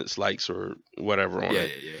comments, likes or whatever on Yeah,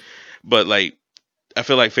 it. yeah, yeah. But like I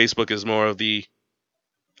feel like Facebook is more of the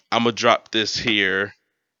I'm gonna drop this here,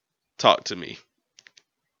 talk to me.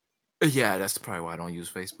 Yeah, that's probably why I don't use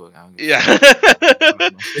Facebook. I don't give a Yeah.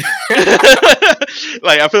 fuck.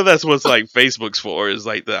 Like I feel that's what's like Facebook's for is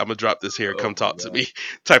like the I'm gonna drop this here, come Oh my talk to god. me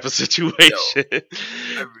type of situation. I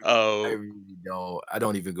Oh, really don't. I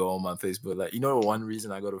don't even go on my Facebook. Like, you know, one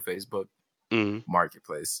reason I go to Facebook mm.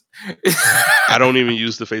 Marketplace. I don't even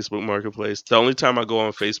use the Facebook Marketplace. The only time I go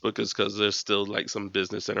on Facebook is because there's still like some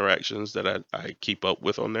business interactions that I keep up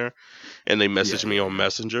with on there, and they message me on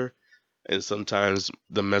Messenger. And sometimes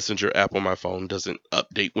the Messenger app on my phone doesn't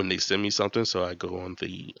update when they send me something, so I go on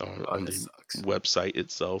the website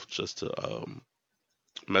itself just to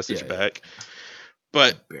message back.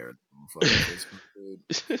 But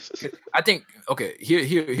I think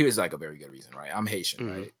here's like a very good reason, right? I'm Haitian,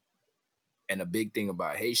 mm-hmm. right? And a big thing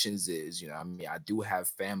about Haitians is, you know, I mean, I do have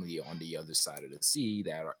family on the other side of the sea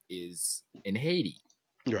that is in Haiti.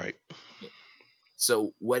 Right.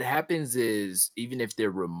 So what happens is, even if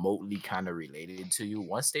they're remotely kind of related to you,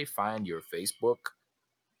 once they find your Facebook,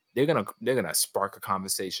 they're gonna spark a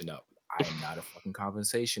conversation up. I am not a fucking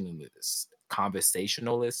conversationalist.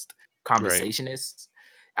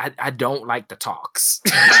 I don't like the talks.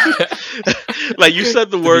 Like you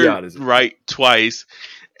said the word right twice,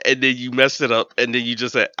 and then you messed it up, and then you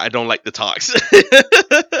just said, I don't like the talks.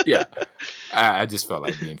 Yeah. I just felt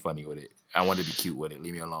like being funny with it. I wanted to be cute with it.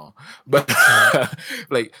 Leave me alone. But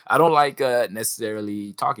like, I don't like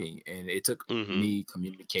necessarily talking. And it took me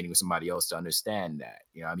communicating with somebody else to understand that.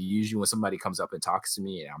 You know, I mean, usually when somebody comes up and talks to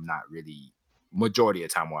me, and I'm not really, majority of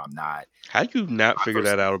the time where I'm not. How do you not figure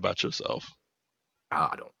that out about yourself?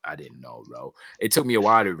 I didn't know, bro. It took me a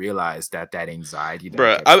while to realize that anxiety.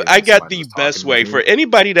 Bro, I got the best way for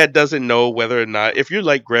anybody that doesn't know whether or not, if you're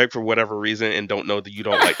like Greg for whatever reason and don't know that you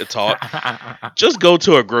don't like to talk, just go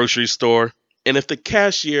to a grocery store, and if the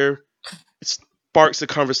cashier sparks a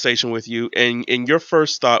conversation with you and your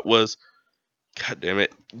first thought was, God damn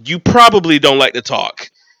it, you probably don't like to talk.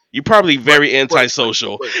 You're probably very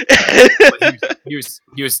antisocial. But here's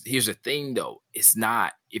the thing though. It's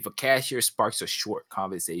not, if a cashier sparks a short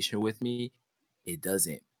conversation with me, it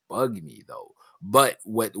doesn't bug me though. But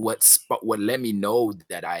what let me know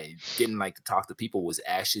that I didn't like to talk to people was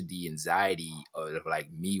actually the anxiety of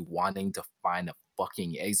like me wanting to find a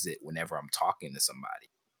fucking exit whenever I'm talking to somebody.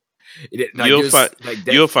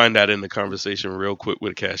 You'll find that in the conversation real quick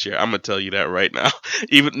with a cashier. I'm gonna tell you that right now.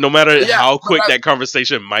 Even no matter how quick that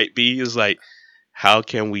conversation might be, is like, how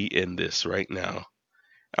can we end this right now?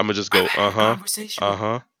 I'm gonna just go, and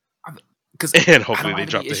hopefully they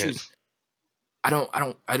drop the hint. I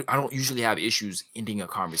don't usually have issues ending a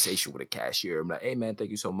conversation with a cashier. I'm like, hey man,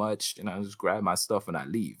 thank you so much, and I just grab my stuff and I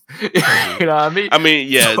leave. You know what I mean? I mean,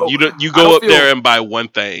 yeah, so, you go up there and buy one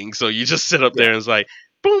thing, so you just sit up there and it's like,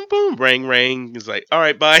 boom, boom, ring, ring. It's like, all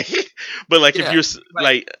right, bye. But like, if you're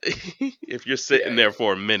like, if you're sitting there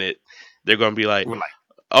for a minute, they're gonna be like,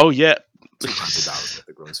 oh yeah, $200 at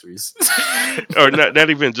the groceries, or not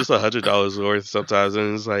even just $100 worth sometimes,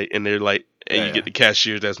 and it's like, and they're like, and you get the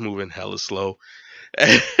cashier that's moving hella slow, and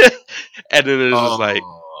then it's just like,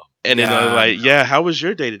 and then they're like, yeah, how was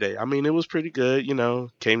your day today? I mean, it was pretty good, you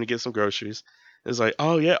know, came to get some groceries. It's like,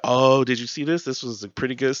 oh yeah, oh, did you see this? This was a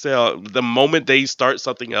pretty good sale. The moment they start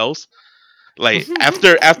something else, like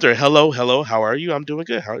after hello, how are you? I'm doing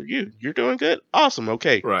good. How are you? You're doing good. Awesome.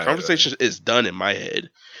 Okay, conversation is done in my head.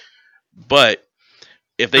 But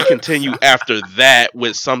if they continue after that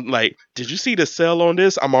with some like, did you see the sale on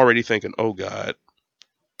this? I'm already thinking, oh god.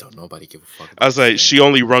 Don't nobody give a fuck. I was like, she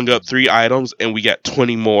only rung up 3 items and we got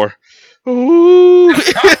 20 more. Ooh.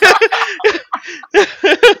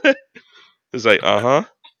 It's like,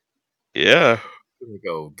 yeah. Like,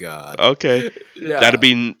 oh God. Okay, Yeah. that'll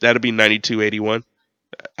be 92.81.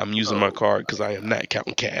 I'm using my Oh card because my I am not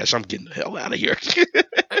counting cash. I'm getting the hell out of here.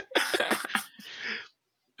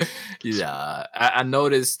 Yeah, I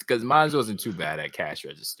noticed because mine wasn't too bad at cash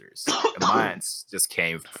registers. Mine's just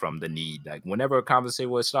came from the need. Like whenever a conversation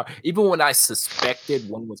would start, even when I suspected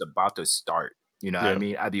one was about to start, you know what I Yeah.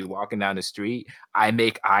 mean? I'd be walking down the street, I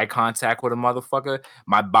make eye contact with a motherfucker,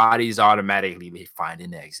 my body's automatically they find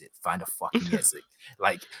an exit, find a fucking exit.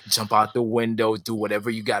 Like jump out the window, do whatever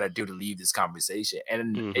you gotta do to leave this conversation.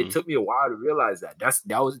 And it Mhm. took me a while to realize that.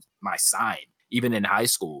 That was my sign, even in high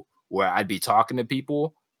school, where I'd be talking to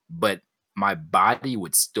people but my body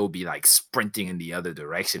would still be like sprinting in the other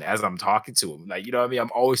direction as I'm talking to him. Like, you know what I mean?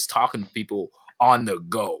 I'm always talking to people on the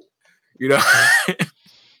go, you know?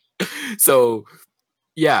 So,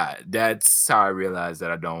 yeah, that's how I realized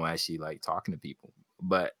that I don't actually like talking to people.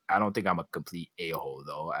 But I don't think I'm a complete a-hole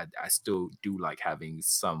though. I still do like having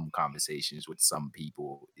some conversations with some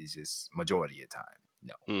people. It's just majority of the time.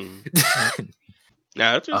 No. Mhm.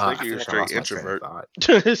 Nah, I just think I you're feel a like I straight lost my train of introvert.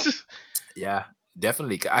 thought. Yeah,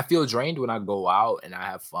 definitely. I feel drained when I go out and I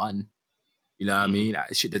have fun. You know what I Mhm. mean?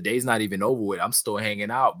 Shit, the day's not even over with. I'm still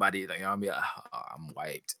hanging out, buddy. Like, you know what I mean? I'm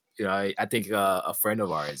wiped. You know, I think a friend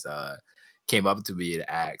of ours came up to me and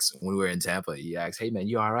asked when we were in Tampa. He asked, "Hey man,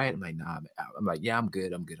 you all right?" I'm like, "Nah." Man. I'm like, "Yeah, I'm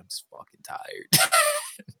good. I'm good. I'm just fucking tired."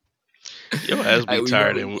 Your ass be We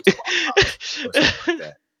tired never and used to walk out or something like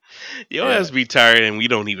that. your Yeah. ass be tired and we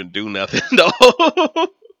don't even do nothing though.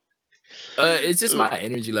 It's just my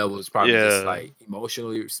energy level is probably just Yeah. like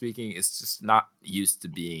emotionally speaking, it's just not used to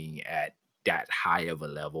being at that high of a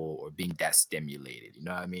level or being that stimulated. You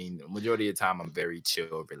know what I mean? The majority of the time, I'm very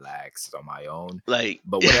chill, relaxed on my own. Like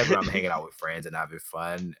But whenever I'm hanging out with friends and having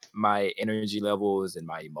fun, my energy levels and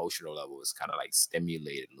my emotional levels kind of like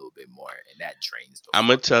stimulated a little bit more, and that drains the I'm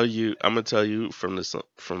gonna fuck out tell of me, you, man. I'm gonna tell you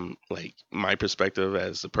from like my perspective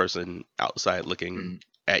as a person outside looking Mhm.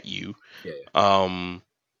 at you. Yeah, Um,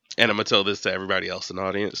 and I'm gonna tell this to everybody else in the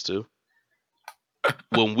audience too.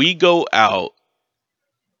 When we go out,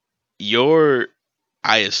 your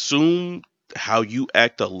I assume how you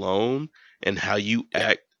act alone and how you yeah.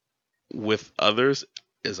 act with others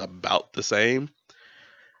is about the same.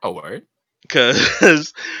 Oh, word.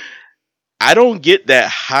 Cause I don't get that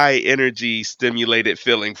high energy stimulated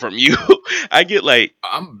feeling from you. I get like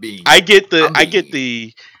I'm I being, get the I'm I being, get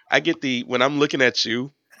the I get the when I'm looking at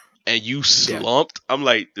you and you yeah. slumped, I'm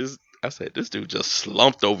like this I said this dude just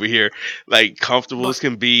slumped over here, like comfortable as But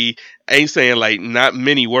can be. Ain't saying like not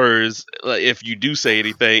many words like, if you do say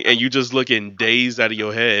anything and you just looking dazed out of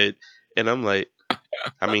your head and I'm like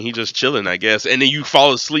I mean he just chilling I guess. And then you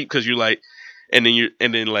fall asleep cuz you're like and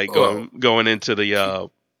then like oh, going into the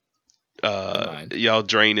keep in mind, y'all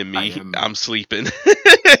draining I me. am. I'm sleeping.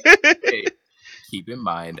 Hey, keep in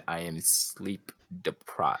mind, I am sleep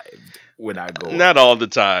deprived when I go Not out. all the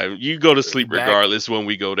time. You go to sleep Back, regardless when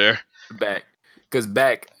we go there.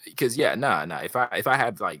 because yeah, nah. If I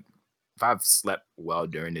have like, if I've slept well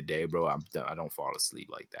during the day, bro, I don't fall asleep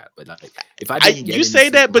like that. But like, if I didn't get You any say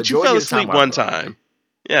sleep, that, but you majority fell of the time asleep when I one go out, time.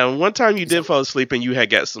 Yeah, one time you you said, did fall asleep and you had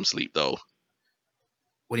got some sleep though.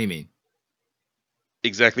 what do you mean?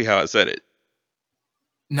 Exactly how I said it.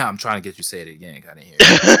 No, I'm trying to get you to say it again. I didn't hear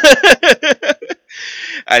you.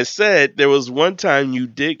 I said there was one time you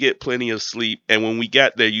did get plenty of sleep, and when we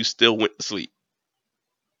got there, you still went to sleep.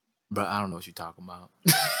 Bro, I don't know what you're talking about.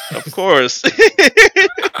 Of course.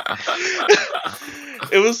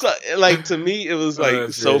 It was like to me, it was like Oh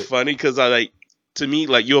so shit. funny because I like to me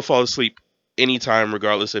like you'll fall asleep anytime,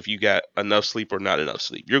 regardless if you got enough sleep or not enough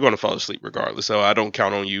sleep. You're going to fall asleep regardless. So I don't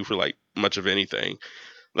count on you for like much of anything.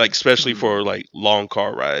 Like especially for Hmm. like long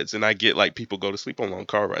car rides, and I get like people go to sleep on long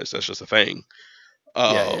car rides. That's just a thing. Yeah,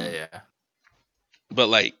 yeah, Um, yeah. but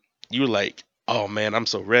like you were like, oh man, I'm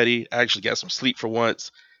so ready. I actually got some sleep for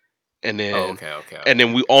once, and Oh, then okay, okay, and okay,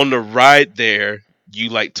 then we okay. on the ride there, you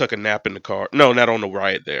like took a nap in the car. No, not on the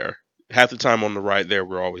ride there. Half the time on the ride there,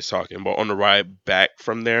 we're always talking, but on the ride back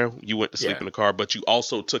from there, you went to sleep Yeah. in the car, but you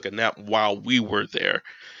also took a nap while we were there.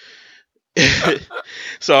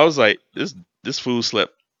 So I was like, this fool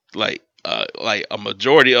slept like a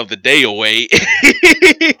majority of the day away,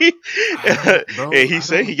 Bro, and he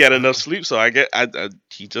said he got enough sleep. So I get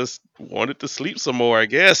he just wanted to sleep some more, I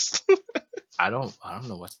guess. I don't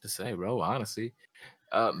know what to say, bro. Honestly,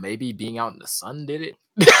 maybe being out in the sun did it.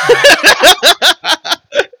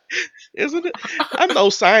 Isn't it? I'm no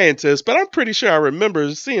scientist, but I'm pretty sure I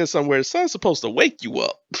remember seeing somewhere the sun's supposed to wake you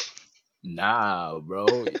up. Nah, bro.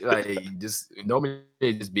 Like just normally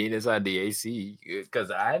just being inside the AC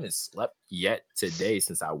because I haven't slept yet today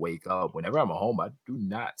since I wake up. Whenever I'm at home, I do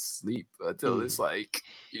not sleep until it's Mm, like,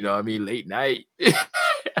 what I mean, late night.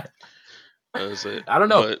 that's it. I don't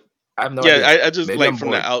know. But I have no yeah, idea. I just Maybe like I'm from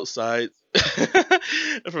the bored. outside,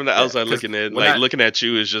 from the Yeah, outside because looking in, when like I looking at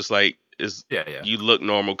you is just like is yeah. you look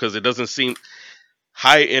normal because it doesn't seem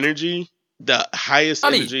high energy. The highest I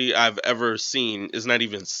mean, energy I've ever seen is not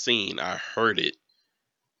even seen. I heard it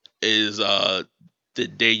is the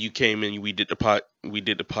day you came in. We did the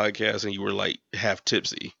podcast, and you were like half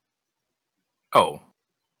tipsy. oh,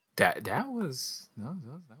 that was that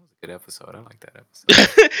was a good episode. I like that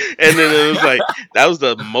episode. And then it was like that was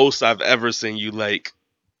the most I've ever seen you like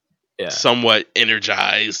Yeah. somewhat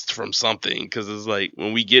energized from something because it's like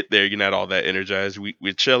when we get there you're not all that energized.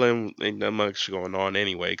 We're chilling, ain't that much going on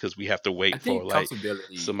anyway because we have to I wait for think like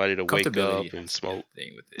somebody to wake comfortability up and has to be a smoke.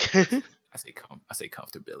 thing with it. I say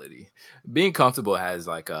comfortability. Being comfortable has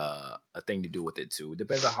like a thing to do with it too. It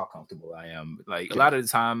depends on how comfortable I am. Like a Yeah. lot of the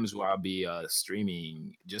times where I'll be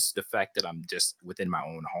streaming, just the fact that I'm just within my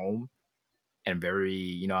own home and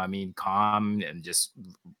very, what I mean, calm and just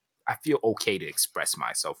I feel okay to express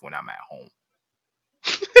myself when I'm at home.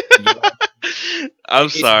 You know what I'm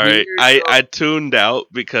it's sorry. weird, bro. I tuned out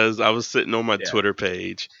because I was sitting on my Yeah. Twitter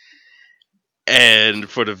page and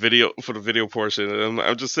for the video portion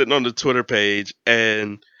I'm just sitting on the Twitter page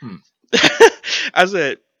and Hmm. I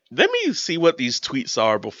said, let me see what these tweets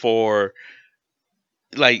are before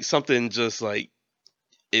like something just like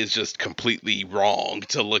is just completely wrong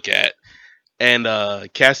to look at. And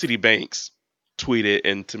Cassidy Banks tweeted,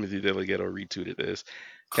 and Timothy Delgado retweeted this.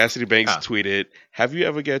 Cassidy Banks Ah. tweeted, "Have you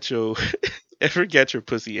ever got your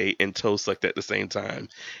pussy ate and toe sucked at the same time?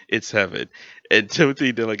 It's heaven." And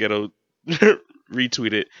Timothy Delgado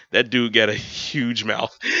retweeted, "That dude got a huge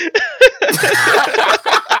mouth."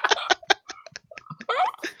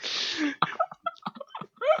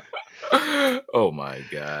 Oh my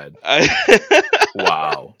god. I-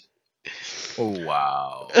 Wow. Oh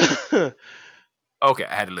wow. Okay,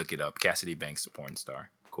 I had to look it up. Cassidy Banks, the porn star.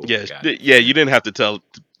 Cool, yeah, got it. yeah. You didn't have to tell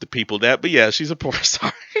the people that, but yeah, she's a porn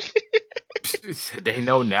star. They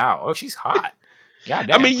know now. Oh, she's hot. God I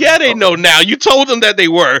damn. mean, yeah, they know Okay. now. You told them that they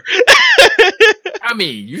were. I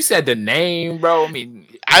mean, you said the name, bro. I mean,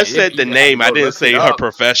 I they said the even had to name. I go didn't look it say her up.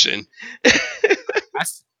 profession.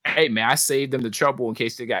 Hey man, I saved them the trouble in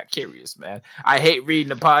case they got curious, man. I hate reading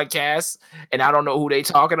the podcast and I don't know who they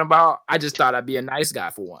talking about. I just thought I'd be a nice guy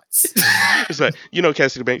for once. It's like,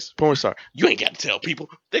 Cassidy Banks, porn star. You ain't got to tell people.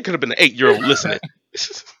 There could have been an 8-year-old listening.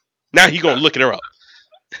 Now he gonna look at her up.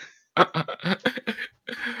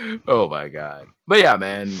 Oh my god. But yeah,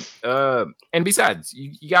 man. And besides,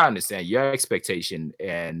 you gotta understand your expectation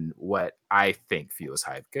and what I think feels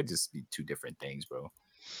hype could just be two different things, bro.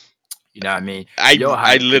 You know what I mean? Your I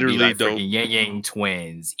hype could be literally like don't. freaking Yang Yang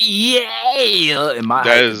twins. Yeah. And my That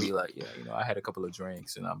hype could is. be like, yeah, I had a couple of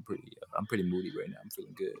drinks and I'm pretty moody right now. I'm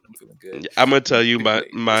feeling good. I'm feeling good. I'm gonna tell you, What's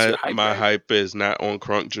your hype, my Greg? hype is not on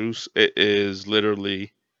crunk juice. It is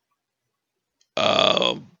literally,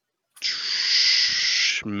 uh,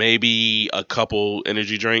 maybe a couple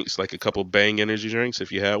energy drinks, like a couple Bang energy drinks,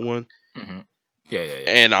 if you had one. Mm-hmm. Yeah.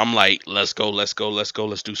 And I'm like, let's go, let's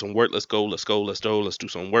do some work, let's do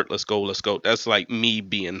some work, let's go. That's like me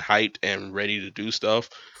being hyped and ready to do stuff.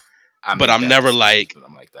 I But make I'm bad never decisions like, when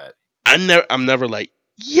I'm like that. I'm never like,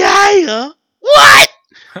 yeah, what?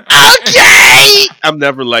 Okay. I'm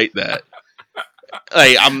never like that.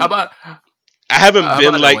 Like How about I haven't how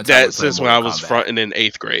been about that one like time we that playing since when Mortal I was Kombat? fronting in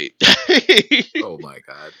 8th grade. Oh my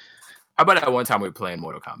god. How about that one time we were playing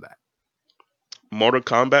Mortal Kombat? Mortal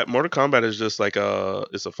Kombat is just like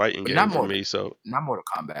it's a fighting But game for me. So not Mortal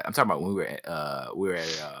Kombat. I'm talking about when we were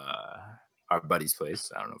at our buddy's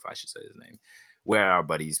place. I don't know if I should say his name. We're at our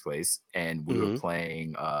buddy's place and we were mhm.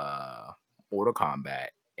 playing Mortal Kombat.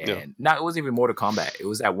 Yeah. And no, it wasn't even Mortal Kombat. It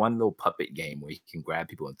was that one little puppet game where you can grab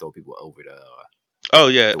people and throw people over the. Oh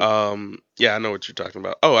yeah, yeah, I know what you're talking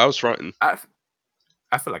about. Oh, I was fronting. I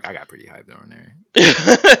feel like I got pretty hyped on there.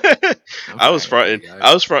 I was fronting. Pretty hyped.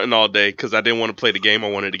 I was fronting all day because I didn't want to play the game. I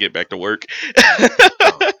wanted to get back to work.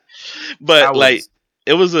 I But like, was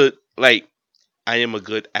it was I am a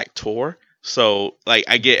good actor. So like,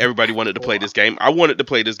 I get everybody wanted to play this game. I wanted to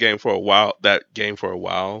play this game for a while. That game for a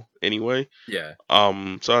while anyway. yeah.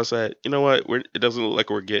 So I said, you know what? It doesn't look like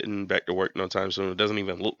we're getting back to work no time soon. It doesn't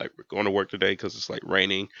even look like we're going to work today because it's like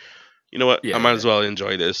raining. You know what? I might as well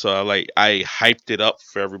enjoy this. So I hyped it up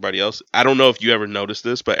for everybody else. I don't know if you ever noticed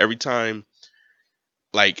this, but every time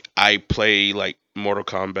like I play like Mortal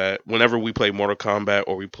Kombat, whenever we play Mortal Kombat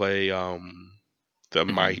or we play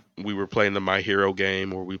we were playing the My Hero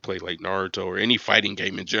game, or we played like Naruto or any fighting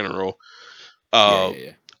game in general.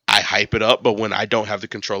 Yeah. I hype it up, but when I don't have the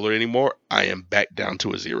controller anymore, I am back down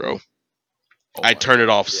to a 0. Oh I my turn it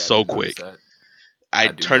god. off Yeah, I so do notice quick. that. I I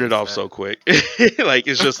do turn it notice off that. so quick. Like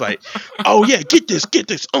it's just like, oh yeah, get this.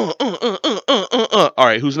 All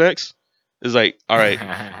right, who's next? It's like, all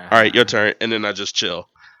right, your turn, and then I just chill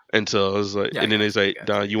until it's like, Yeah, I and then got it's you. I like, got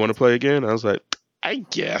Don, you. you want to play again? I was like, I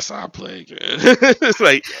guess I'll play again. It's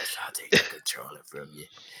like, Yes, I'll take the controller from you.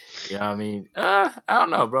 You know what I mean? I don't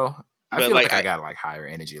know, bro. I but feel like like I got like higher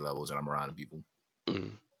energy levels when I'm around people.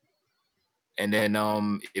 mm, And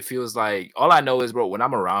then it feels like all I know is, bro, when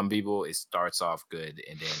I'm around people, it starts off good,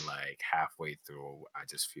 and then like halfway through, I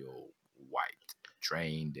just feel wiped,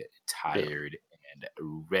 drained, yeah. tired, and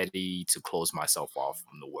ready to close myself off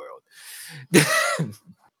from the world.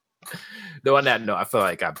 Though on that note, I feel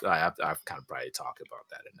like I've kind of probably talked about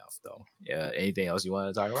that enough, though. Yeah. Anything else you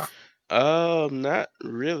want to talk about? Not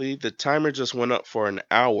really. The timer just went up for an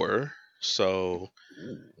hour, so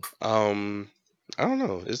Ooh. I don't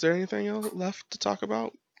know. Is there anything else left to talk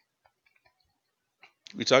about?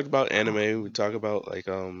 We talked about anime. We talked about like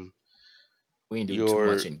We didn't do too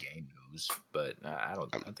much your. in game news, but I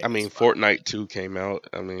don't. I I think that's mean, fine. Fortnite 2 came out.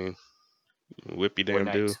 I mean, whippy damn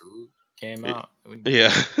Fortnite do. 2 came It- out.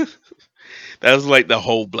 yeah, that was like the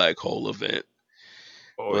whole black hole event.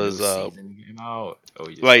 Or a new Was season came out. Or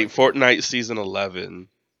you just like like it. Fortnite season 11,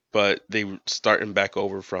 but they were starting back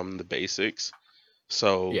over from the basics.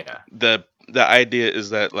 So Yeah. the idea is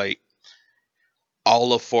that like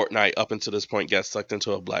all of Fortnite up until this point got sucked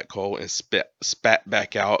into a black hole and spat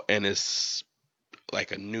back out, and it's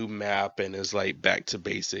like a new map, and is like back to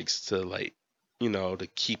basics to like, to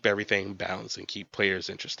keep everything balanced and keep players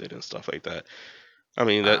interested and stuff like that. I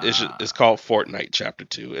mean, that it's called Fortnite Chapter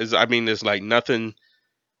 2. I mean, there's like nothing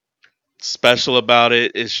special about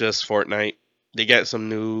it. It's just Fortnite. They got some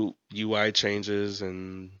new UI changes,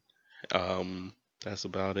 and that's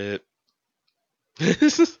about it.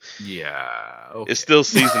 Yeah. Okay. It's still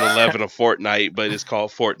season 11 of Fortnite, but it's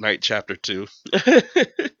called Fortnite Chapter 2.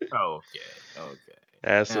 Okay.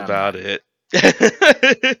 That's I'm about not.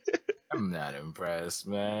 it. I'm not impressed,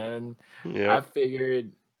 man. Yep. I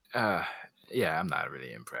figured. Yeah, I'm not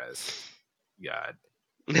really impressed. God,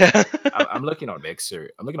 I'm looking on Mixer.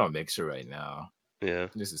 I'm looking on Mixer right now Yeah.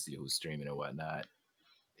 just to see who's streaming and whatnot.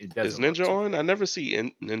 It Is doesn't look Ninja too on? I great. never see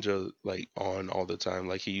Ninja like on all the time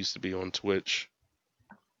like he used to be on Twitch.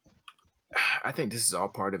 I think this is all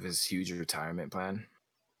part of his huge retirement plan.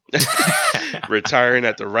 Retiring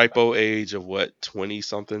at the ripe old age of what, 20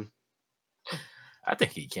 something? I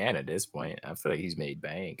think he can at this point. I feel like he's made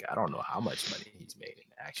bank. I don't know how much money he's made in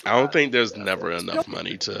I don't actuality, think there's but I feel never like he's enough making money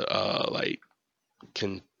bank. to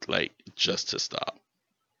just to stop.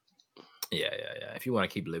 Yeah. If you want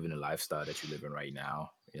to keep living the lifestyle that you're living right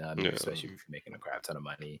now, you know what I mean? Yeah. Especially if you're making a crap ton of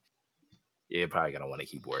money, you're probably gonna want to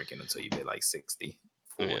keep working until you get like 60,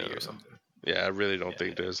 40 Yeah. or something. Yeah, I really don't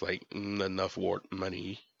think Yeah. there's like enough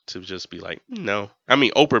money to just be like no. I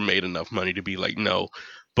mean, Oprah made enough money to be like no,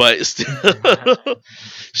 but still,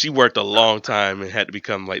 she worked a long time and had to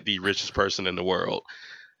become like the richest person in the world.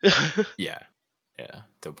 Yeah. To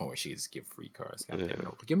the point where she just give free cars. God damn it, Yeah.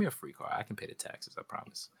 Oprah. Give me a free car. I can pay the taxes, I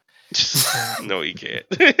promise. No, he can't.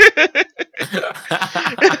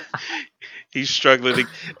 He's struggling to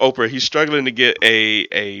Oprah. He's struggling to get a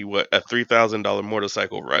 $3,000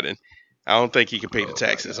 motorcycle running. I don't think he can pay the Oh my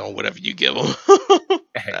taxes god. on whatever you give him.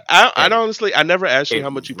 Hey, I hey, honestly, I never asked you it how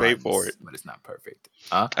much you paid for it. runs, but it's not perfect.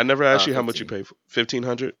 Huh? I never asked you how much you 15. paid for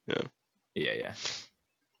 1,500. Yeah.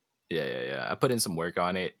 Yeah. I put in some work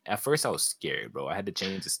on it. At first I was scared, bro. I had to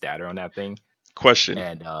change the starter on that thing, Question.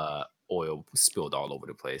 and oil spilled all over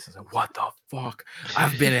the place. I was like, what the fuck?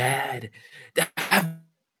 I've been had.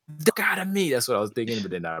 The God of me. That's what I was thinking.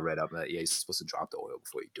 But then I read up that yeah, you're supposed to drop the oil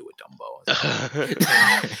before you do it, Dumbo. I was like,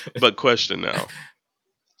 oh. But question now.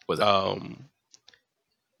 What's that?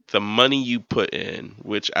 The money you put in,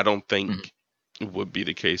 which I don't think Mhm. would be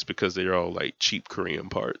the case because they're all like cheap Korean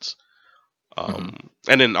parts. Mhm.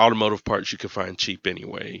 And then automotive parts you can find cheap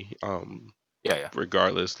anyway. Yeah.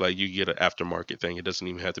 Regardless, like you get an aftermarket thing, it doesn't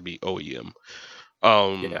even have to be OEM.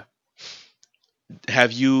 Yeah.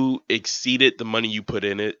 Have you exceeded the money you put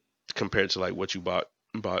in it compared to like what you bought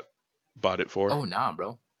it for? Oh nah,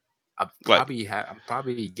 bro. I'm Like,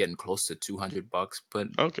 probably getting close to $200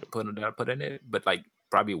 okay. put in it, but like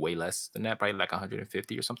probably way less than that, probably like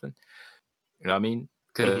 150 or something. You know what I mean? Hmm.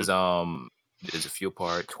 Because there's a fuel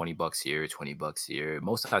part, $20 here, $20 here.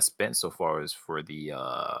 Most I spent so far is for the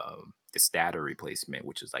starter replacement,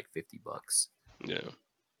 which is like $50. Yeah.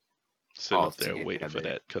 Sitting All up there waiting for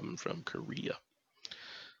together. that coming from Korea.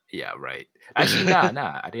 Yeah, right. Actually,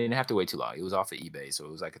 nah. I didn't have to wait too long. It was off of eBay, so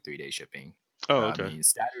it was like a 3-day shipping. You Oh, know what I okay. mean?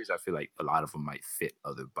 Statters, I feel like a lot of them might fit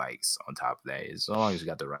other bikes on top of that. As long as you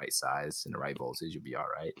got the right size and the right voltage, you'll be all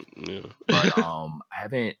right. Yeah. But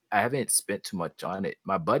I haven't spent too much on it.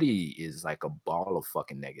 My buddy is like a ball of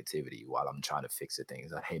fucking negativity while I'm trying to fix the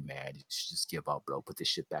things. Like, hey man, you should just give up, bro. Put this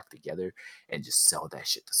shit back together and just sell that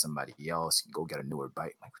shit to somebody else. You can go get a newer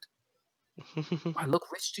bike. I'm like, I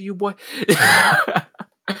look rich to you, boy.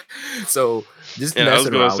 So just And I was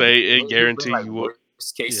messing gonna around with it. say it He'll bring guarantee like you will.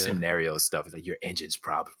 worst case Yeah. scenario stuff. Like your engine's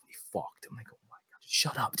probably fucked. I'm like, oh my god,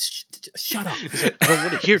 shut up, shut up. He's like, I don't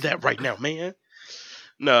want to hear that right now, man.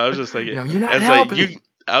 No, I was just thinking, You're not as like helping. you.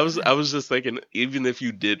 I was just thinking, even if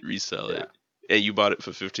you did resell Yeah. it and you bought it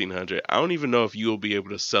for 1,500, I don't even know if you'll be able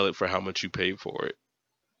to sell it for how much you paid for it.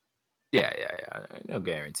 Yeah. No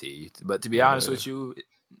guarantee. But to be honest with you,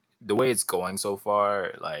 the way it's going so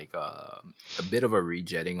far, like a bit of a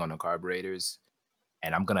rejetting on the carburetors,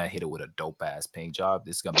 and I'm gonna hit it with a dope ass paint job.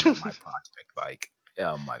 This is gonna be my project bike.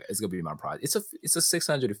 Oh my god, it's gonna be my project. It's a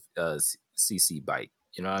 600 cc bike.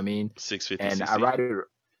 You know what I mean? 650 And I cc. ride it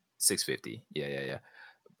 650. Yeah.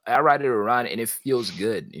 I ride it around and it feels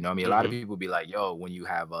good. You know what I mean? A lot of people be like, yo, when you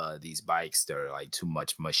have these bikes, they're like too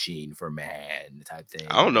much machine for man type thing.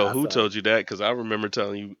 I don't know I who feel like, told you that, because I remember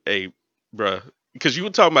telling you, hey, bruh, because you were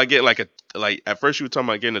talking about getting like at first you were talking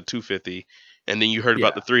about getting a 250, and then you heard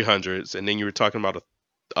about yeah, the 300s, and then you were talking about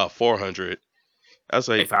a 400. I was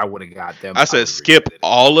like, if I would have got them, I I said, would have skip regretted it.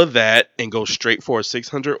 all of that and go straight for a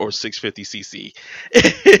 600 or 650 cc.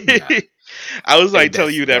 Yeah. I was Hey, like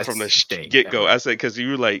telling you that from the thing get go. ever. I said, because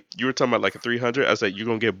you were talking about like a 300. I said, you're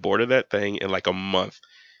gonna get bored of that thing in like a month.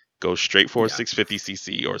 Go straight for a Yeah. 650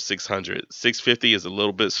 cc or 600. 650 is a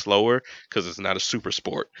little bit slower because it's not a super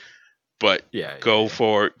sport, but Yeah. go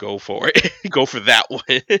for it. Go for it. Go for that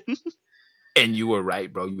one. And you were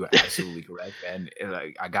right, bro. You were absolutely correct, man. And,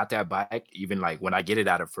 like, I got that bike, even like when I get it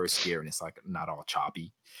out of first gear and it's like not all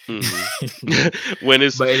choppy. When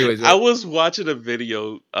it's, But anyways, I was watching a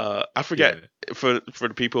video. I forgot yeah. for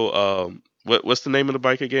the people. What's the name of the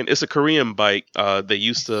bike again? It's a Korean bike. They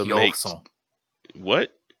used to make Hyosung.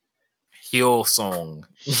 what? Hyosung.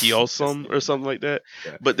 Hyosung or something like that.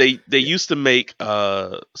 Yeah. But they Yeah. used to make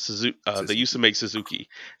Suzuki. They used to make Suzuki.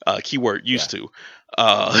 Keyword used to.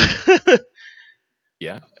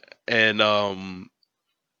 Yeah. And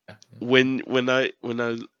when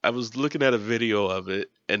I was looking at a video of it,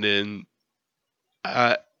 and then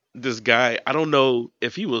this guy, I don't know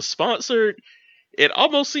if he was sponsored. It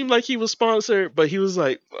almost seemed like he was sponsored, but he was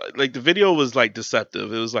like the video was like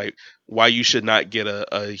deceptive. It was like why you should not get a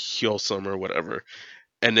Hyosung or whatever.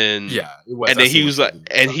 And then Yeah, it was. and I then see he which was like, video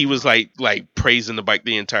you're and he talking was about. like praising the bike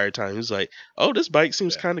the entire time. He was like, "Oh, this bike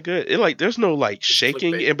seems Yeah. kind of good. It like there's no like It's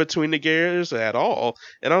shaking clickbait. in between the gears at all."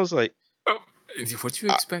 And I was like, Oh, what you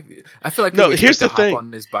expect? I feel like "No, people here's expect to the hop thing.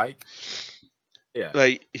 on this bike. Yeah.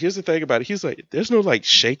 Like, here's the thing about it. He's like, there's no like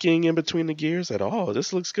shaking in between the gears at all.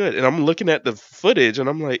 This looks good." And I'm looking at the footage, and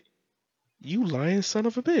I'm like, "You lying son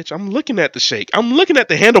of a bitch! I'm looking at the shake. I'm looking at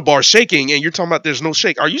the handlebar shaking, and you're talking about there's no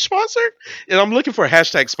shake. Are you sponsored?" And I'm looking for a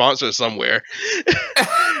hashtag sponsor somewhere.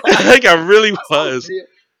 Like I really I saw the was. video.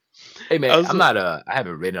 Hey I man, was I'm like, not I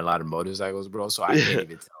haven't ridden a lot of motorcycles, bro, so I can't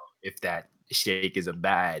even tell if that shake is a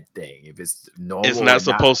bad thing, if it's it's normal or not not.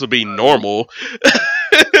 supposed to be You know what I mean? normal.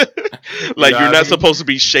 You Like know you're what I not mean? supposed to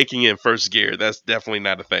be shaking in first gear. That's definitely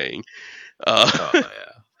not a thing. Oh Uh,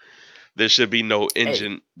 yeah. there should be no Hey,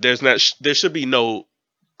 engine. There should be no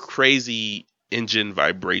crazy engine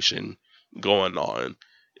vibration going on.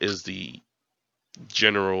 Is the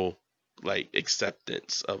general like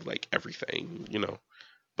acceptance of like everything, you know.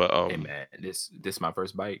 But hey man, this my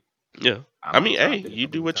first bike. yeah. I I might mean, hey, drop it a you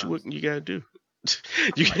couple do of what times. you gotta do.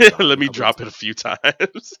 I You might drop it let a me couple of drop it a times. few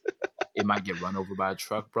times. It might get run over by a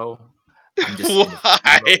truck, bro. I'm just in the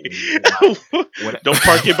future, Why? bro. When Don't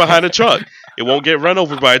park it behind a truck. It won't get run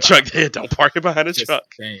over by a truck. Don't park it behind a truck.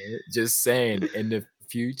 just saying, in the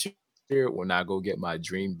future, when I go get my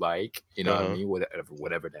dream bike, you know what I Uh-huh. mean?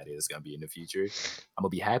 Whatever that is gonna be in the future, I'm gonna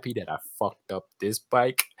be happy that I fucked up this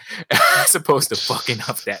bike as opposed to fucking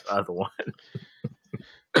up that other one.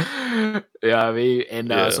 Yeah, you know what I mean? And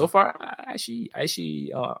Yeah. so far,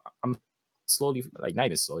 I'm slowly, like not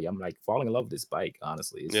even slowly, I'm like falling in love with this bike.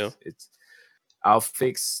 Honestly, Yeah. it's I'll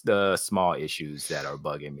fix the small issues that are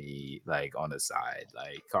bugging me, like on the side,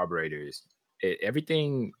 like carburetors.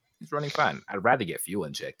 Everything is running fine. I'd rather get fuel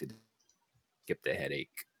injected, skip the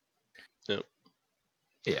headache. Yeah.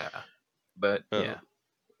 Yeah, but Uh,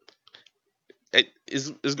 yeah,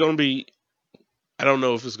 it's gonna be. I don't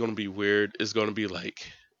know if it's gonna be weird. It's gonna be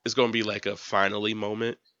like a finally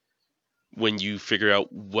moment. when you figure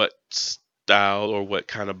out what style or what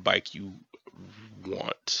kind of bike you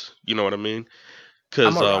want. You know what I mean?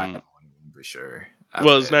 I'm Because alright for sure.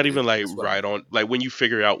 well, it's not even like That's what ride on, like when you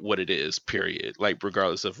figure out what it is, period. Like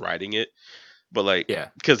regardless of riding it, but like yeah.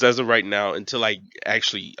 because as of right now, until I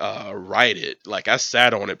actually ride it, like I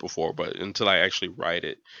sat on it before, but until I actually ride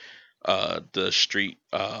it, the street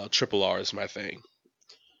triple R is my thing.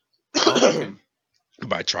 Oh, okay.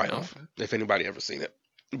 By Triumph, Okay. if anybody ever seen it.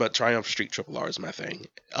 But Triumph Street Triple R is my thing.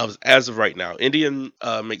 As of right now, Indian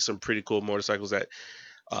makes some pretty cool motorcycles that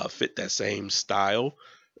fit that same style.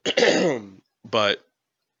 But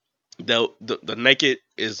the Naked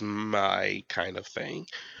is my kind of thing.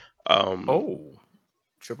 Oh,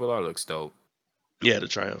 Triple R looks dope. Yeah, the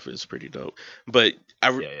Triumph is pretty dope. But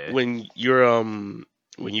Yeah. when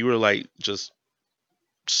you were like just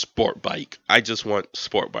sport bike, I just want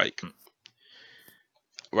sport bike, Mm.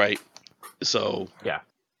 right? So Yeah.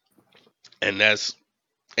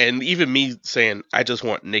 and even me saying I just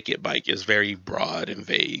want naked bike is very broad and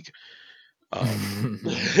vague.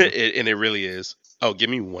 And it really is. Oh, give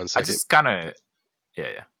me one I second. just kind of,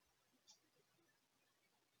 yeah.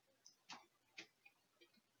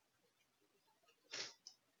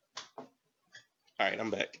 All right,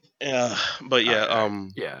 I'm back. But yeah, All right.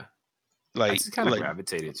 Yeah. I like just kind of like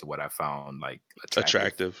gravitated to what I found like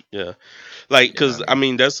attractive. attractive, yeah. Like, You know what cause I I mean?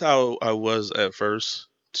 mean that's how I was at first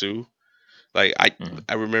too. Like Mhm.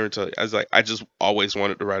 I remember telling I was like I just always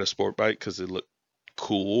wanted to ride a sport bike because it looked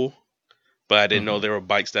cool, but I didn't know Mhm. there were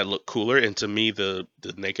bikes that look cooler. And to me, the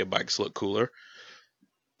naked bikes look cooler.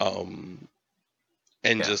 Um,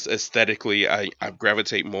 and Yeah. just aesthetically, I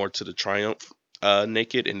gravitate more to the Triumph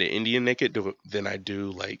naked and the Indian naked than I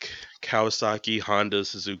do like Kawasaki, Honda,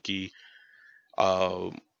 Suzuki,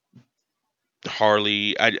 um,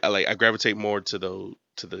 Harley. I gravitate more to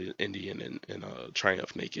the Indian and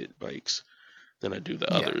Triumph naked bikes than I do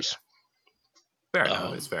the Yeah. others. Fair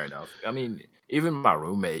enough. It's Um, fair enough. I mean, even my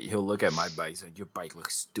roommate, he'll look at my bike. He's like, "Your bike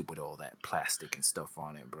looks stupid, all that plastic and stuff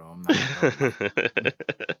on it, bro." I'm like, "Bro,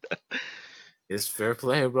 it's fair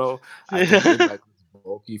play, bro. I think your bike looks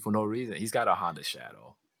bulky for no reason." He's got a Honda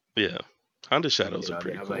Shadow. Yeah, Honda You Shadows are know what I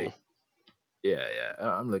mean? pretty I'm cool. like, yeah.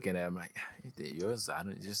 I'm looking at him like, yours. I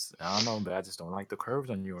don't know, but I just don't like the curves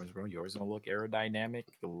on yours, bro. Yours don't look aerodynamic.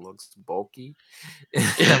 It looks bulky.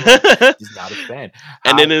 I'm like, just not a fan.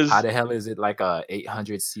 And then How is the hell is it like a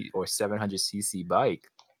 800 or 700 cc bike,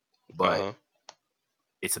 but uh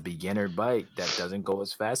it's a beginner bike that doesn't go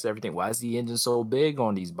as fast as everything? Why is the engine so big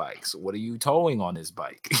on these bikes? What are you towing on this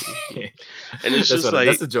bike? and it's just That's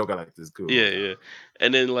like the joke I like to school yeah, with. yeah.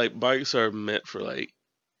 And then like bikes are meant for like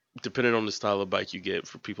depending on the style of bike you get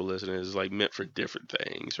for people listening is like meant for different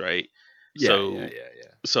things, right? So Yeah.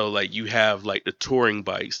 like you have like the touring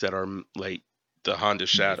bikes that are like the Honda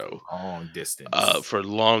Made for Shadow long distance. for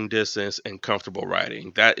long distance and comfortable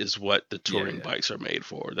riding. That is what the touring Yeah. bikes are made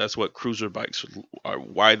for. That's what cruiser bikes are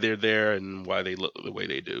why they're there and why they look the way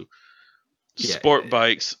they do. Sport Yeah.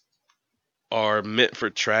 bikes are meant for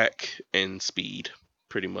track and speed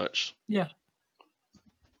pretty much. Yeah.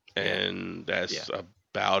 Yeah. And Yeah. that's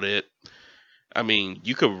about it. I mean,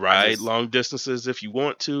 you could I ride just long distances if you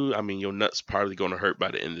want to. I mean, your nuts probably going to hurt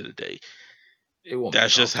by the end of the day. it won't be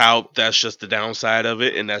comfortable. That's just the downside of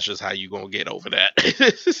it, and that's just how you going to get over that.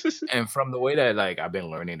 And from the way that like I've been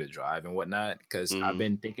learning to drive and whatnot, because I've Mm.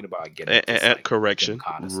 been thinking about getting into like Correction,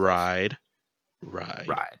 Gymkhana stuff. ride,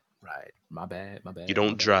 ride. Right. My bad. You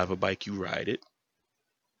don't drive a bike, you ride it.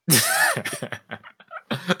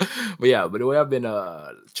 But the way I've been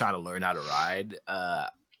trying to learn how to ride,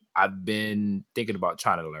 I've been thinking about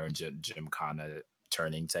trying to learn Gymkhana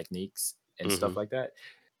turning techniques and Hmm. stuff like that.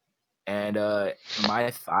 And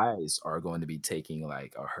my thighs are going to be taking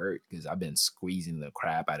like a hurt because I've been squeezing the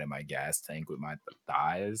crap out of my gas tank with my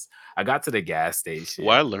thighs. I got to the gas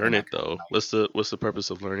Why station learn and I it though? What's the purpose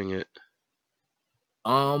of learning it?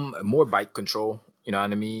 more bike control, you know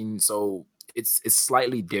what I mean? So it's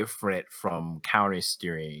slightly different from counter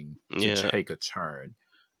steering to Yeah, take a turn.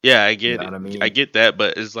 yeah, I You get know it. what I I mean? get that,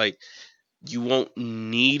 but it's like you won't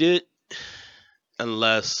need it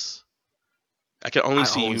unless I can only I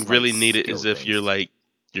see you always like really need it skill as if you're things. like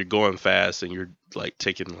you're going fast and you're like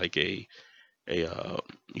taking like a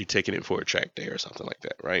you're taking it for a track day or something like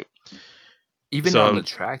that, right? Even So on the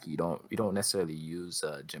track, you don't necessarily use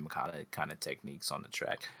gym kind of techniques on the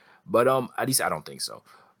track. But at least I don't think so.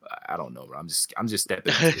 I don't know, bro. I'm just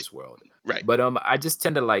stepping into this world. right. But I just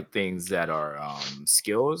tend to like things that are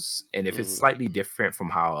skills, and if it's Hmm. slightly different from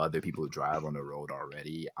how other people drive on the road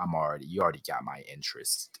already, you already got my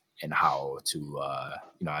interest in how to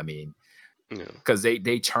you know what I mean, Yeah. because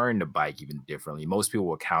they turn the bike even differently. Most people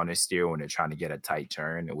will counter steer when they're trying to get a tight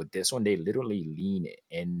turn, and with this one, they literally lean it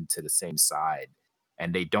into the same side,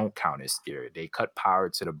 and they don't counter steer. They cut power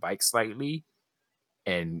to the bike slightly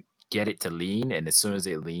and get it to lean, and as soon as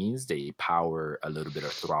it leans, they power a little bit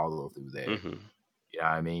of throttle through there. Hmm. You know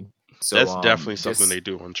what I mean? So That's definitely something just they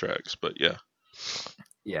do on tracks, but yeah.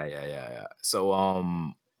 yeah.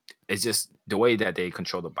 So it's just the way that they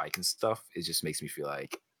control the bike and stuff. It just makes me feel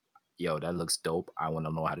like, yo, that looks dope. I want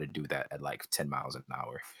to know how to do that at like 10 miles an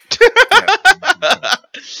hour.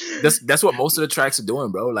 That's what most of the tracks are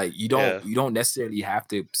doing, bro. Like you don't necessarily have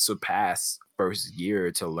to surpass first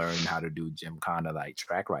gear to learn how to do Gymkhana like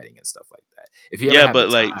track riding and stuff like that. If you ever have but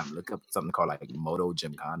the like time, look up something called like Moto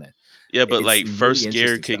Gymkhana. yeah, but It's like really first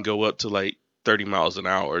gear interesting can stuff. go up to like 30 miles an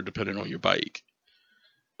hour depending on your bike.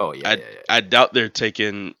 Oh yeah, I doubt they're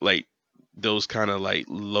taking like those kind of like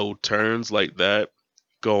low turns like that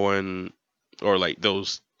going, or like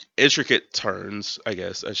those intricate turns, I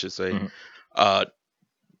guess I should say, Mhm.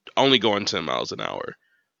 only going 10 miles an hour.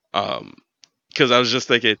 Because I was just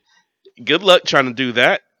thinking, good luck trying to do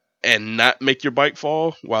that and not make your bike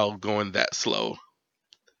fall while going that slow.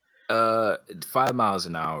 5 miles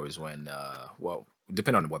an hour is when well,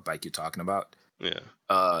 depending on what bike you're talking about. Yeah.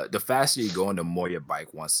 The faster you go, the more your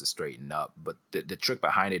bike wants to straighten up. But the trick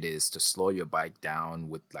behind it is to slow your bike down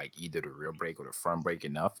with like either the rear brake or the front brake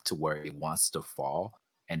enough to where it wants to fall,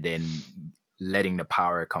 and then letting the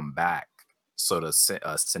power come back. So the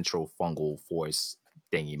central fungal force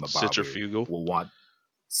thingy Centrifugal. will want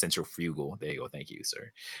centrifugal. There you go. Thank you,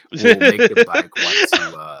 sir. Will make the bike want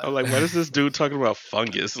to. I'm like, what is this dude talking about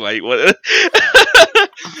fungus? Like, what?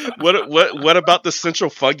 what about the central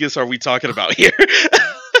fungus are we talking about here?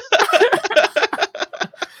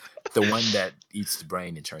 The one that eats the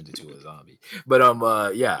brain and turns into a zombie. But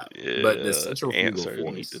yeah. But the centrifugal ants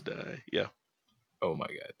need to force. die. Yeah. Oh my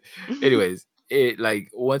god. Anyways, it like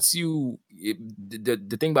once the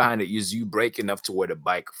thing behind it is you brake enough to where the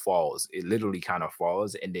bike falls. It literally kind of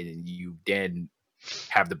falls, and then you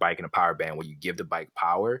have the bike in a power band where you give the bike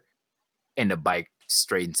power, and the bike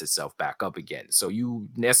straightens itself back up again. So you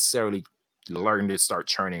necessarily learn to start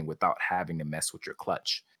churning without having to mess with your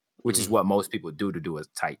clutch, which is what most people do to do a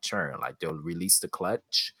tight churn. Like they'll release the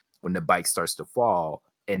clutch when the bike starts to fall,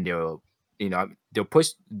 and they'll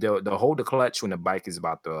hold the clutch when the bike is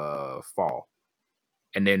about to fall,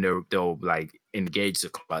 and then they'll like engage the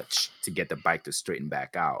clutch to get the bike to straighten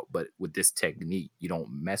back out. But with this technique, you don't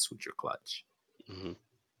mess with your clutch.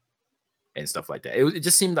 And stuff like that. It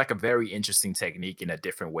just seemed like a very interesting technique and a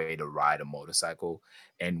different way to ride a motorcycle.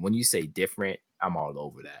 And when you say different, I'm all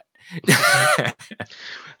over that.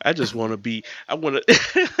 I just want to be. I want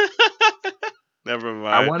to. Never mind.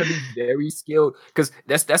 I want to be very skilled because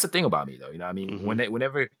that's the thing about me, though. You know what I mean?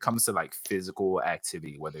 Whenever it comes to like physical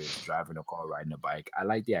activity, whether it's driving a car, riding a bike, I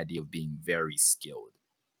like the idea of being very skilled.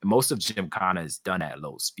 Most of Gymkhana is done at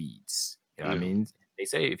low speeds. You know what I mean? They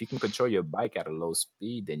say if you can control your bike at a low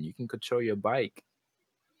speed, then you can control your bike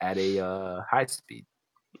at a high speed.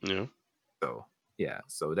 Yeah. So yeah,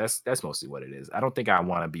 so that's mostly what it is. I don't think I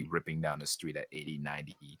want to be ripping down the street at 80,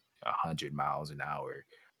 90, 100 miles an hour.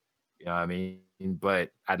 You know what I mean? But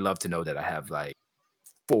I'd love to know that I have like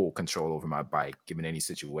full control over my bike given any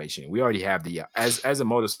situation. We already have the as a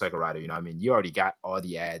motorcycle rider, you know what I mean? You already got all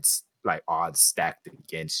the odds stacked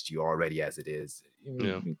against you already as it is.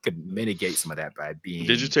 You could mitigate some of that by being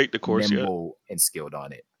Did you take the course nimble and skilled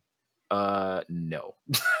on it. No.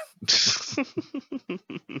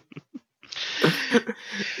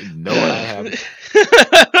 No, I have.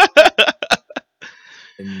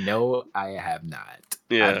 No, I have not.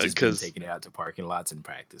 Yeah, I've just been taking it out to parking lots and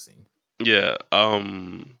practicing. Yeah.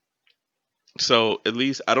 So at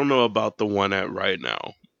least I don't know about the one at Right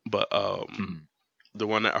Now, but the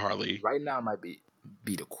one at Harley. Right Now might be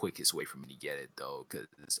the quickest way for me to get it though,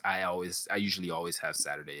 because I usually always have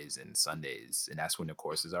Saturdays and Sundays, and that's when the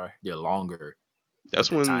courses are. They're longer.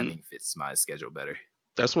 That's when when timing fits my schedule better.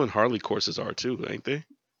 That's when Harley courses are too, ain't they?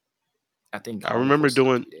 I think I remember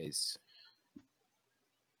doing 3 days.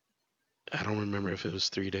 I don't remember if it was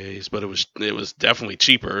 3 days, but it was definitely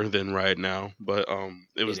cheaper than Right Now. But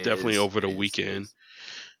it was definitely over the weekend.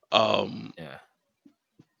 Yeah.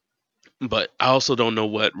 But I also don't know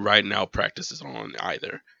what Right Now practice is on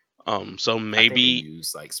either. So maybe I think they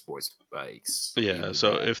use like sports bikes. Yeah,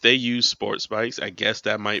 so if they use sports bikes, I guess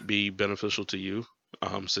that might be beneficial to you,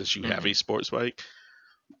 since you have a sports bike.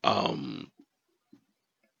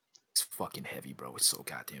 It's fucking heavy, bro. It's so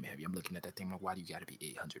goddamn heavy. I'm looking at that thing. I'm like, why do you got to be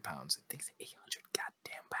 800 pounds? It thinks 800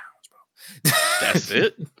 goddamn pounds, bro. That's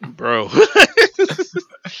it, bro.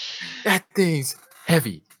 That thing's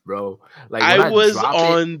heavy, bro. Like when I I was drop it,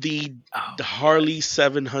 on the oh Harley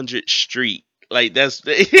 700 Street. Like that's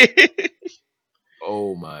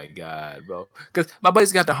oh my god, bro. Because my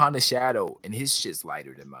buddy's got the Honda Shadow, and his shit's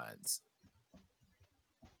lighter than mine's.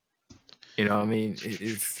 You know what I mean?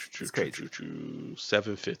 It's crazy.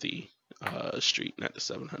 750 street, not the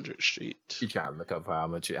 700 street. You trying to look up how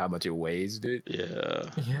much it weighs, dude? Yeah.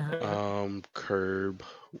 Yeah. Curb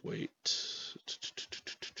weight.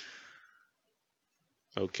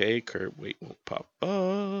 Okay, curb weight won't pop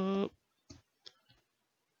up.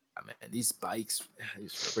 Man, these bikes,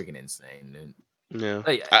 it's freaking insane, dude. Yeah.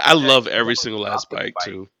 Like, I love I've every almost single last dropped a bike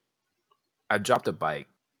too. I dropped a bike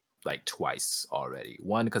like twice already.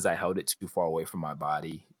 One because I held it too far away from my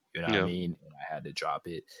body. You know what I Yeah. mean? And I had to drop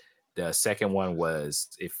it. The second one was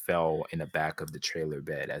it fell in the back of the trailer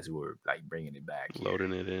bed as we were like bringing it back.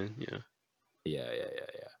 Loading it in. Yeah. Yeah.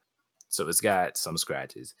 So it's got some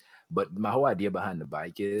scratches. But my whole idea behind the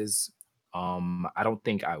bike is I don't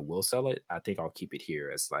think I will sell it. I think I'll keep it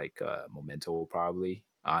here as like a memento probably,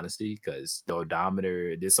 honestly, because the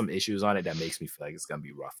odometer, there's some issues on it that makes me feel like it's gonna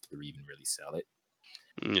be rough to even really sell it.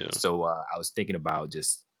 Yeah. So I was thinking about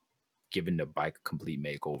just giving the bike a complete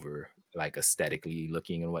makeover, like aesthetically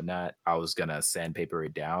looking and whatnot. I was gonna sandpaper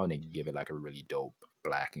it down and give it like a really dope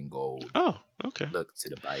black and gold Oh, okay. look to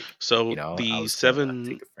the bike. So You know, I the was gonna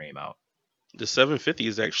take the frame out. 750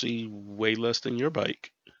 is actually way less than your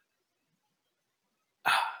bike.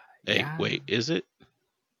 Hey, Yeah. wait, is it?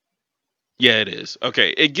 Yeah, it is. Okay,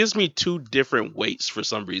 it gives me two different weights for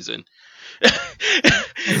some reason.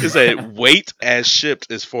 It said weight as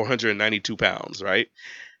shipped is 492 pounds, right?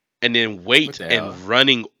 And then weight the hell? and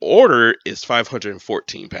running order is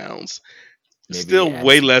 514 pounds. Maybe Still they added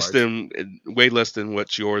way some less parts. than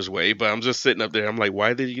what yours weigh. But I'm just sitting up there. I'm like,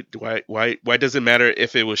 why does it matter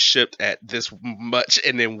if it was shipped at this much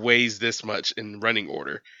and then weighs this much in running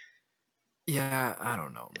order? Yeah, I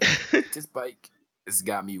don't know, man. This bike has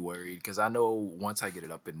got me worried because I know once I get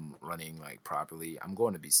it up and running like properly, I'm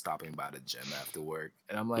going to be stopping by the gym after work,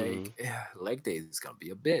 and I'm like, yeah, leg day is gonna be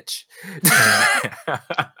a bitch.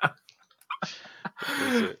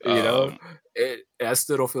 You know, I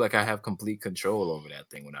still don't feel like I have complete control over that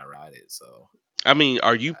thing when I ride it. So, I mean,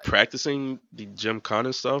 are you practicing the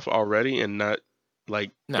Gymkhana stuff already and not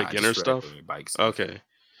like nah, beginner just stuff? regular bike stuff. Okay.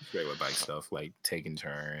 Just regular bike stuff like taking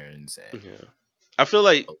turns and Yeah. I feel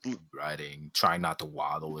like riding, trying not to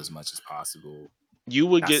waddle as much as possible. you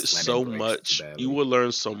would Not get slamming so brakes too much, you badly. would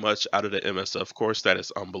learn so much out of the MSF course that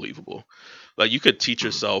is unbelievable. Like you could teach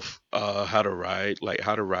yourself how to ride. Like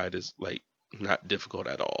how to ride is like not difficult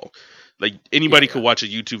at all. Like anybody could watch a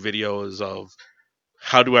YouTube videos of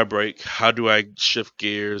how do I brake, how do I shift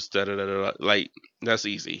gears, da da da da. Like that's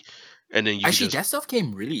easy. And then you Actually, just that stuff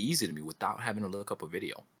came really easy to me without having to look up a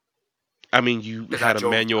video. I mean, you Because had a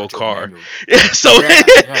manual car, manual. so Yeah.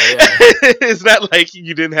 it's not like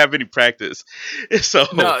you didn't have any practice. So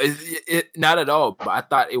No, not at all. But I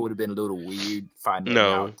thought it would have been a little weird finding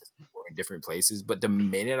no, out in different places. But the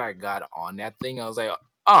minute I got on that thing, I was like,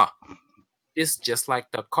 it's just like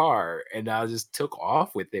the car, and I just took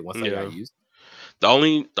off with it once I got used. The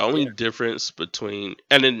only difference between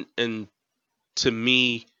and to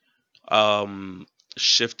me,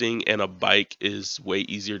 shifting in a bike is way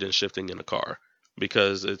easier than shifting in a car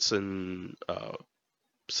because it's in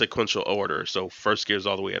sequential order. So first gear is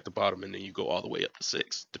all the way at the bottom, and then you go all the way up to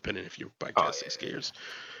 6, depending if your bike has 6 gears,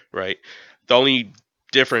 right? The only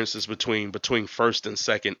difference is between first and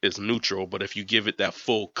second is neutral, but if you give it that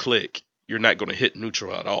full click, you're not going to hit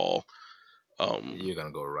neutral at all. You're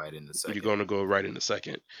gonna go right in the second. You're going to go right in the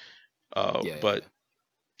second. But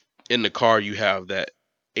in the car, you have that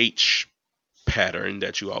H pattern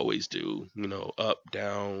that you always do. You know, up,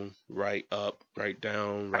 down, right,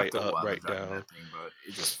 down, right, up, right, down. That thing, but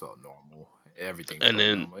it just felt normal. Everything and felt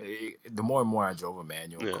then normal. The more and more I drove a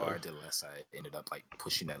manual car, the less I ended up like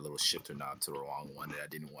pushing that little shifter knob to the wrong one that I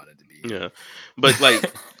didn't want it to be. Yeah, but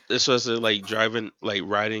like it's just like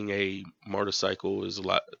riding a motorcycle is a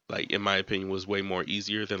lot. Like in my opinion, was way more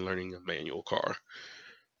easier than learning a manual car.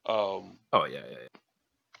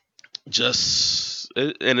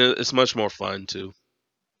 It's much more fun too.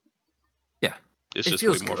 Yeah, it's just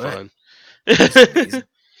way more fun.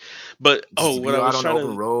 But what I was trying to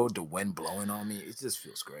open road, the wind blowing on me, it just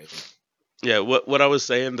feels great. Yeah, what I was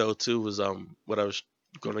saying though too was what I was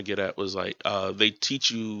gonna get at was like they teach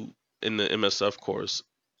you in the MSF course,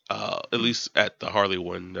 at least at the Harley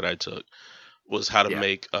one that I took, was how to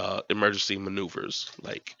make emergency maneuvers.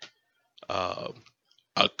 Like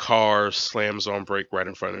a car slams on brake right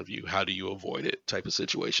in front of you. How do you avoid it? Type of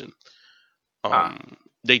situation.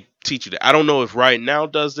 they teach you that. I don't know if Right Now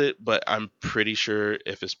does it, but I'm pretty sure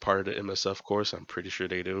if it's part of the MSF course, I'm pretty sure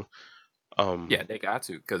they do. Yeah, they got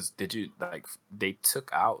to. Because did you like they took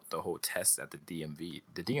out the whole test at the DMV?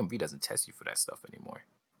 The DMV doesn't test you for that stuff anymore.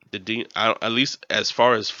 At least as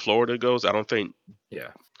far as Florida goes, I don't think. Yeah.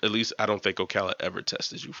 At least I don't think Ocala ever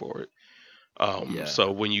tested you for it. Yeah.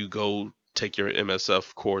 So when you go take your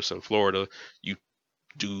MSF course in Florida, you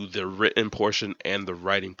do the written portion and the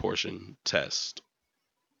writing portion test.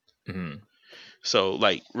 Mm-hmm. So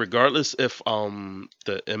like regardless if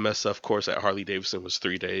the MSF course at Harley Davidson was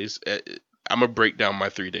 3 days, I'm gonna break down my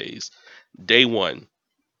 3 days. Day 1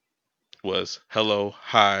 was hello,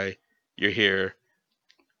 hi, you're here.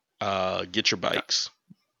 Get your bikes.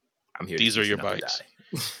 I'm here. These to are teach your you not bikes. To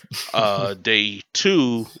die. Day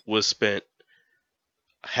 2 was spent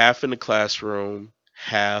half in the classroom,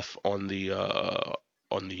 half on the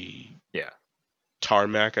Yeah.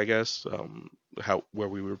 tarmac, I guess, where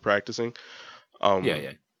we were practicing.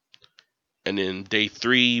 Yeah. And then day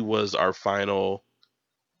 3 was our final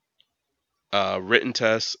written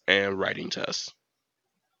test and writing test.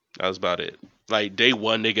 That was about it. Like day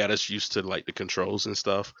 1, they got us used to like the controls and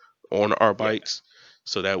stuff on our bikes,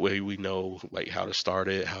 so that way we know like how to start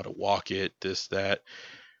it, how to walk it, this, that,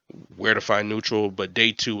 where to find neutral. But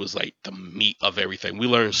day 2 was like the meat of everything. We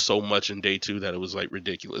learned so much in day 2 that it was like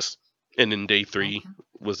ridiculous. And then day 3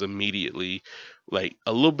 was immediately like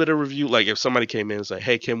a little bit of review. Like if somebody came in and was like,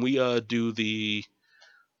 "Hey, can we do the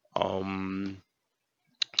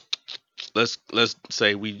let's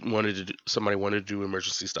say somebody wanted to do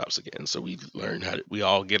emergency stops again." So we learned we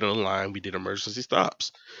all get on the line, we did emergency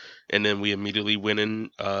stops, and then we immediately went and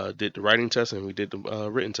did the writing test and we did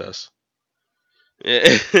the written test.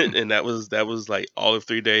 And that was like all of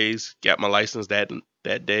 3 days. Got my license that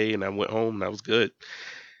day, and I went home. And that was good.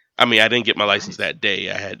 I mean, I didn't get my license that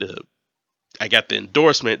day. I got the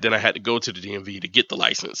endorsement, then I had to go to the DMV to get the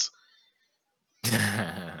license.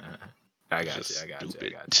 I got you.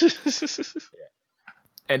 Yeah.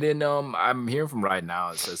 And then I'm hearing from Right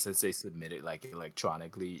Now, so since they submit it like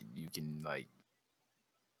electronically, you can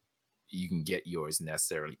get yours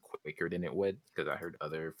necessarily quicker than it would, because I heard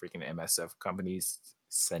other freaking MSF companies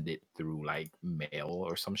send it through like mail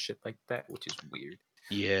or some shit like that, which is weird.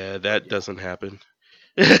 Yeah, that doesn't happen.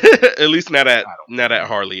 At least not at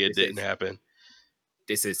Harley, it didn't happen.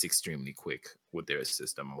 This is extremely quick with their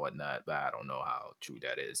system and whatnot, but I don't know how true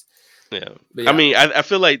that is. Yeah. I mean, I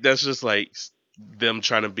feel like that's just like them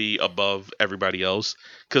trying to be above everybody else.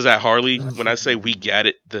 Because at Harley, when I say we got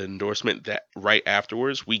it, the endorsement that right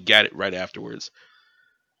afterwards, we got it right afterwards.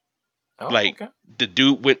 Okay. The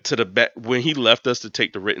dude went to the back when he left us to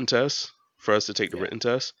take the written test, for us to take the written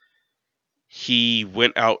test. He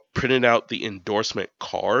went out, printed out the endorsement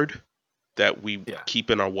card that we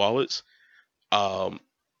keep in our wallets. And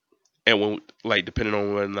when, like, depending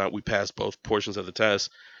on whether or not we pass both portions of the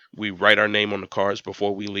test, we write our name on the cards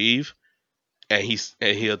before we leave. And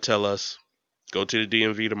he'll tell us, go to the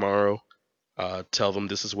DMV tomorrow, tell them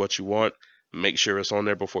this is what you want. Make sure it's on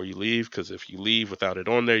there before you leave, because if you leave without it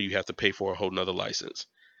on there, you have to pay for a whole nother license.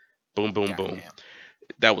 Boom, boom, boom.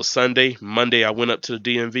 That was Sunday. Monday, I went up to the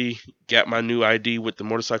DMV, got my new ID with the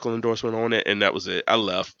motorcycle endorsement on it, and that was it. I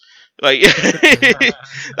left. Like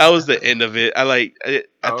that was the end of it. I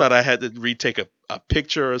thought I had to retake a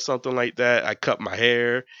picture or something like that. I cut my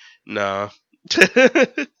hair. Nah.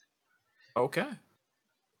 Okay.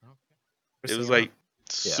 It was like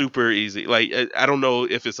super easy. Like I don't know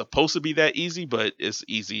if it's supposed to be that easy, but it's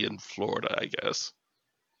easy in Florida, I guess.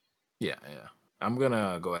 Yeah. I'm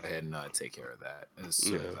gonna go ahead and take care of that as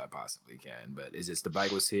soon as I possibly can. But it's just the bike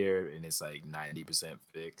was here and it's like 90%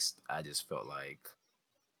 fixed. I just felt like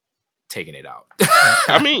taking it out.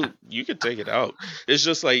 I mean, you could take it out. It's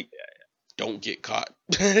just like, don't get caught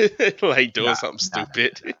like doing something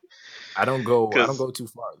stupid. Nah. I don't go too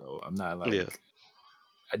far though. I'm not like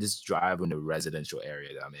I just drive in the residential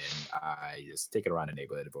area that I'm in. I just take it around the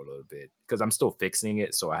neighborhood for a little bit because I'm still fixing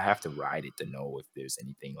it. So I have to ride it to know if there's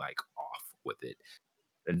anything like off with it.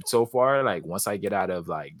 And so far, like once I get out of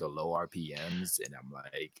like the low RPMs and I'm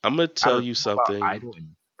like, I'm going to tell you something. Idle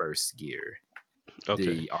in first gear. Okay.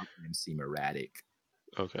 The RPMs seem erratic.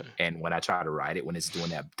 Okay. And when I try to ride it, when it's doing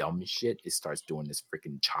that dumb shit, it starts doing this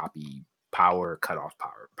freaking choppy power, cut off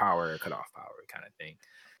power kind of thing.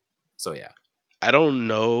 So yeah. I don't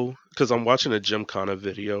know, because I'm watching a Gymkhana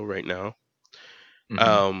video right now.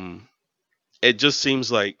 Mm-hmm. It just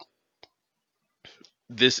seems like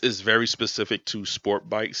this is very specific to sport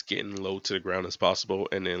bikes getting low to the ground as possible,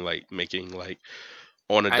 and then like making like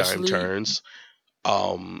on a dime turns.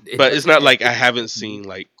 But it's not like I haven't seen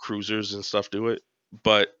like cruisers and stuff do it.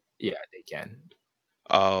 But yeah, they can.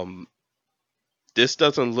 Um, this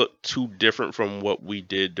doesn't look too different from what we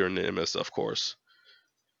did during the MSF course,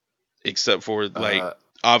 except for like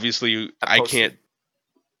obviously I I can't. posted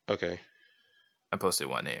Okay, I posted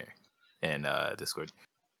one here in Discord.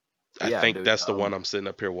 I Yeah, think dude. that's the one I'm sitting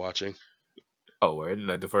up here watching. Oh, word,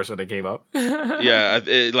 like the first one that came up. Yeah,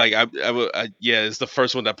 yeah, it's the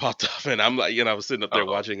first one that popped up, and I'm like, I was sitting up there Oh,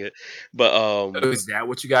 watching it, but is that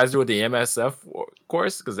what you guys do with the MSF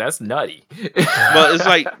course? Because that's nutty. well, it's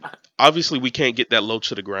like obviously we can't get that low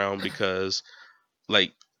to the ground because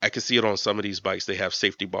like I can see it on some of these bikes. They have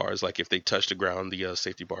safety bars. Like if they touch the ground, the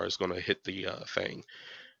safety bar is going to hit the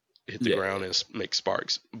hit the Yeah, ground and make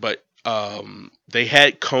sparks. But they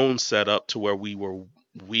had cones set up to where we were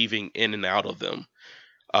weaving in and out of them,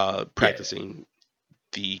 yeah, practicing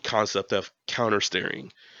the concept of counter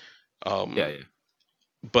steering. yeah, Um, yeah.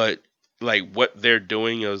 but like what they're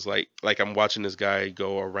doing is like I'm watching this guy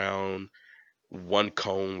go around one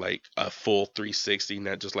cone like a full 360,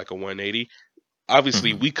 not just like a 180.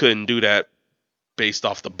 Obviously, Mhm. we couldn't do that based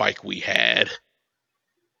off the bike we had.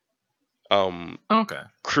 Um, Okay.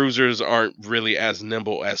 Cruisers aren't really as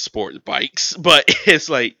nimble as sport bikes, but it's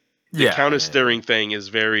like the Yeah, counter yeah, yeah. steering thing is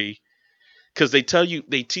very because they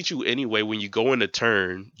teach you anyway when you go in a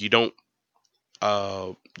turn, you don't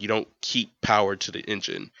keep power to the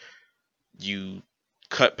engine. You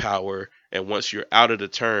cut power, and once you're out of the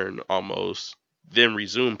turn, almost then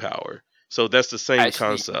resume power. So that's the same Actually,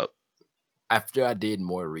 concept. after I did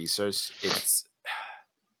more research, it's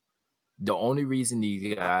the only reason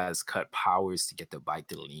these guys cut power is to get the bike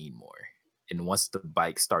to lean more. And once the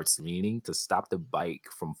bike starts leaning, to stop the bike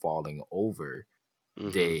from falling over,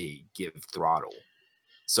 Hmm. they give throttle.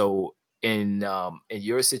 So in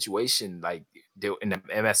your situation, like in the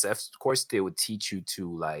MSF course, they would teach you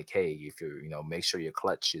to like, hey, if you're make sure your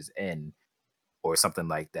clutch is in or something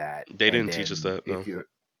like that. They And didn't teach us then that, no. if you're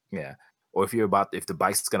yeah, or if the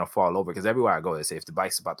bike's gonna fall over, because everywhere I go, they say if the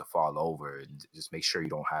bike's about to fall over, just make sure you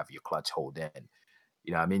don't have your clutch hold in.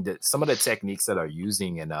 I mean, some of the techniques that are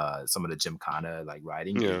using in some of the gymkhana like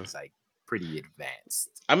riding Yeah. is like pretty advanced.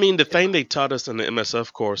 I mean, the In my, thing they taught us in the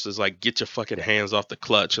MSF course is like get your fucking yeah. hands off the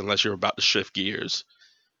clutch unless you're about to shift gears.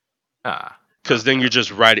 Ah. Because then Okay. you're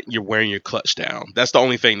just riding, you're wearing your clutch down. That's the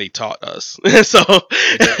only thing they taught us. So,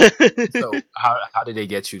 Did they, so how did they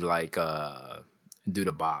get you to like do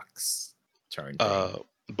the box turn thing? uh,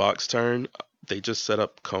 box turn, they just set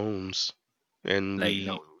up cones, and Like we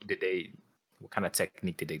no, did they? What kind of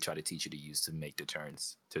technique did they try to teach you to use to make the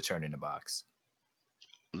turns to turn in the box?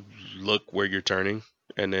 look where you're turning,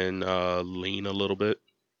 and then lean a little bit.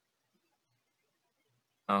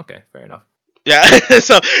 Okay, fair enough. Yeah,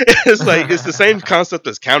 so it's like it's the same concept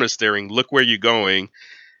as counter steering. Look where you're going,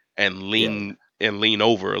 and Yeah, lean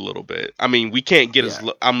over a little bit. I mean, we can't get as yeah.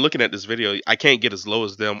 low. I'm looking at this video. I can't get as low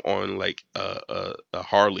as them on like a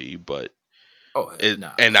Harley, but Oh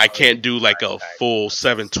nah, and I Harley can't do like a ride full boxes.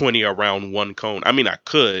 720 around one cone. I mean, I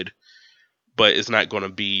could, but it's not going to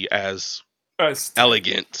be as That's tight.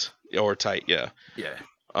 elegant or tight. Yeah. Yeah,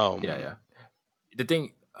 yeah, Um. yeah. The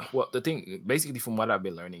thing, basically, from what I've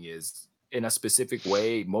been learning is in a specific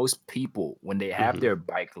way, most people, when they have Mhm. their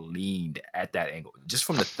bike leaned at that angle, just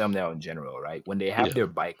from the thumbnail in general, right? When they have Yeah. their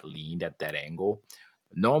bike leaned at that angle,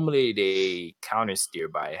 normally they counter steer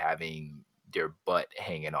by having their butt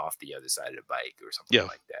hanging off the other side of the bike or something Yeah.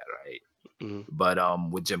 like that, right? Mhm. But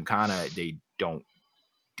with Gymkhana, they don't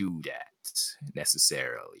do that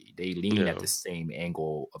necessarily. They lean at Yeah. the same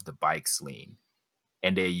angle of the bike's lean,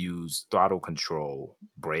 and they use throttle control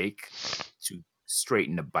brake to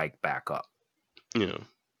straighten the bike back up. Yeah.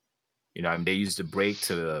 I mean, they use the brake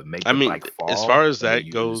to make I the mean, bike as far fall, as and they that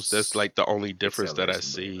goes, that's use like the only the difference that I acceleration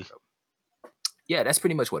to bring it see. back up. Yeah, that's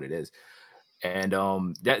pretty much what it is. And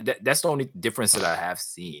that's the only difference that I have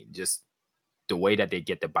seen. Just the way that they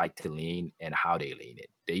get the bike to lean and how they lean it.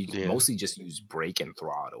 They Yeah. mostly just use brake and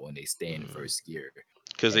throttle when they stay in first gear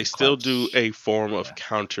Because they and still do clutch. a form of Yeah,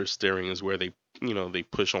 counter steering, is where they, they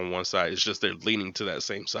push on one side. It's just they're leaning to that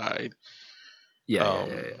same side. yeah, yeah,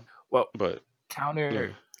 yeah, yeah. Um, Well, but yeah.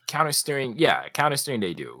 counter steering, yeah, counter steering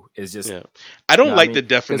they do. It's just Yeah, I don't what I like the mean? Because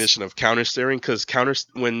definition of counter steering because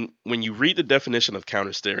when you read the definition of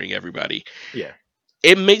counter steering, everybody, yeah.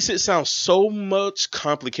 it makes it sound so much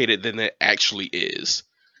complicated than it actually is.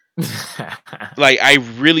 Like I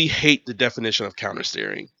really hate the definition of counter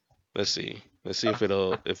steering. Let's see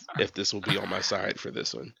if if this will be on my side for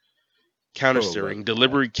this one. Counter Oh my steering, god.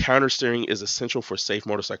 deliberate counter steering is essential for safe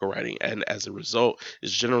motorcycle riding, and as a result,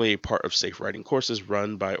 is generally a part of safe riding courses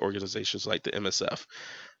run by organizations like the MSF.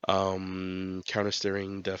 Counter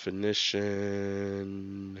steering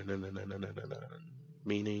definition,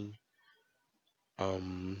 meaning.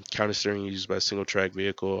 Counter steering used by single track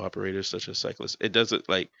vehicle operators such as cyclists. It doesn't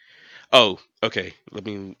like. Oh, okay. Let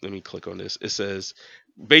me click on this. It says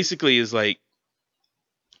basically is like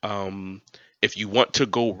if you want to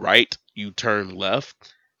go right, you turn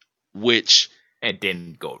left, which And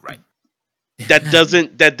then go right.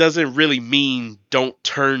 that doesn't really mean don't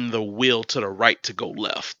turn the wheel to the right to go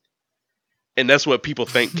left. And that's what people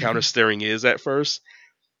think counter steering is at first.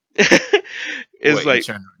 It's Wait, like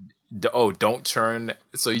don't turn.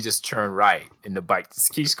 So you just turn right, and the bike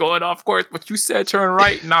just keeps going off course. But you said turn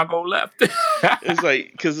right, now go left. it's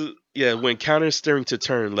like because yeah, when counter steering to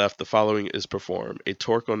turn left, the following is performed: a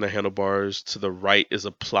torque on the handlebars to the right is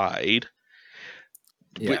applied.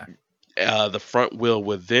 Yeah. The front wheel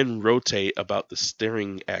will then rotate about the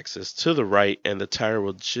steering axis to the right, and the tire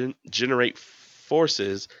will generate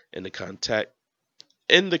forces in the contact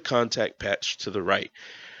patch to the right.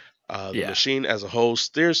 The machine as a whole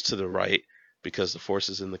steers to the right because the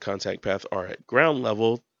forces in the contact path are at ground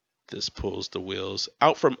level. This pulls the wheels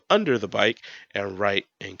out from under the bike and right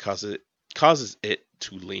and causes it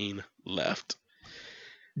to lean left.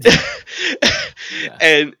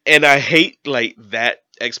 And I hate like that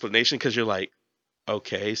explanation because you're like,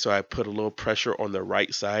 okay, so I put a little pressure on the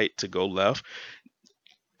right side to go left.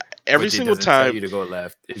 Every single time tell you to go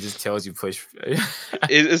left, it just tells you push.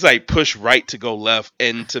 It's like push right to go left,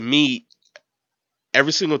 and to me,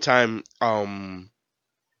 every single time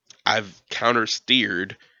I've counter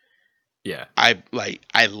steered, yeah, I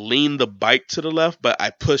lean the bike to the left, but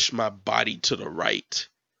I push my body to the right.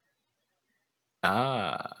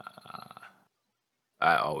 I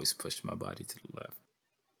always push my body to the left.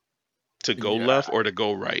 To go left or to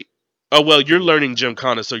go right? Oh, well, you're learning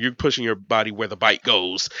Gymkhana, so you're pushing your body where the bike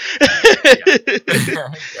goes.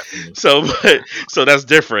 So that's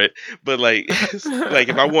different. But like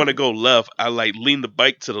if I want to go left, I like lean the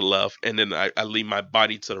bike to the left, and then I lean my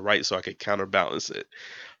body to the right so I can counterbalance it.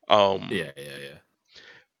 Yeah.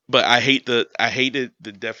 But I hated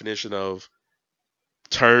the definition of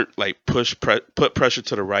turn, like put pressure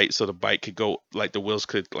to the right so the bike could go, like the wheels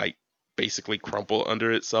could like basically crumple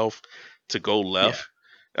under itself to go left. Yeah.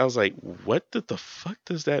 I was like, what the fuck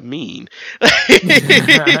does that mean?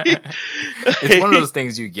 It's one of those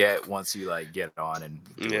things you get once you like get on and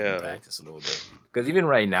practice a little bit. Because even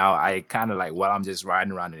right now, I kind of like while I'm just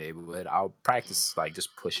riding around the neighborhood, I'll practice like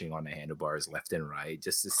just pushing on the handlebars left and right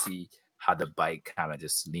just to see how the bike kind of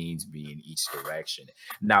just leans me in each direction.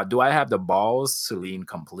 Now, do I have the balls to lean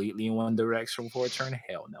completely in one direction before a turn?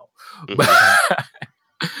 Hell no.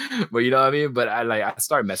 But you know what I mean? But I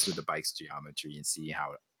start messing with the bike's geometry and see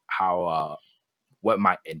how what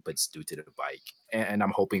my inputs do to the bike. And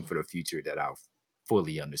I'm hoping for the future that I'll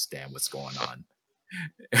fully understand what's going on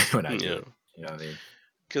when I do it. You know what I mean?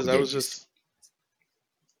 Because I was just,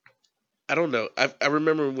 I don't know. I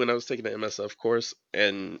remember when I was taking the MSF course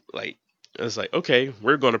and like, I was like, okay,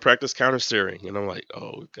 we're going to practice counter steering. And I'm like,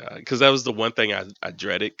 oh God. Because that was the one thing I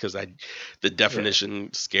dreaded because the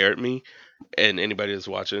definition scared me. And anybody that's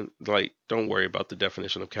watching, like, don't worry about the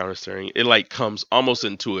definition of counter steering. It like comes almost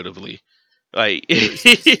intuitively. Like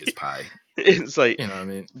it's pie. It's like, you know what I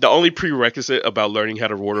mean? The only prerequisite about learning how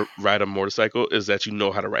to ride a motorcycle is that you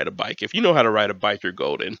know how to ride a bike. If you know how to ride a bike, you're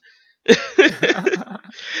golden.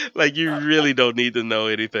 Like you really don't need to know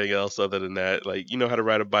anything else other than that. Like you know how to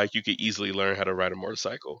ride a bike, you can easily learn how to ride a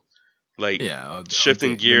motorcycle. Like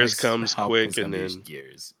shifting gears comes quick, and then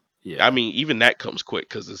gears. Yeah, I mean even that comes quick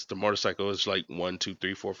because it's the motorcycle is like 1, 2,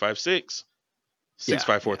 3, 4, 5, 6, 6,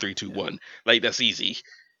 5, 4, 3, 2, 1. Like that's easy.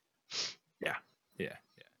 Yeah.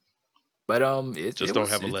 But don't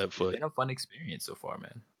have a lead foot. It's been a fun experience so far,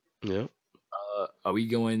 man. Yeah. Are we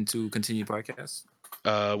going to continue podcast?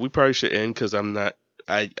 We probably should end because I'm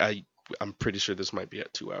pretty sure this might be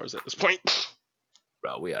at 2 hours at this point.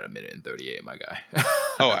 Bro, we at 1:38, my guy.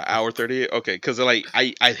 Oh, an hour 38? Okay, because like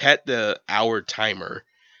I had the hour timer,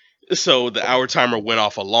 so the hour timer went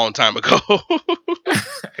off a long time ago.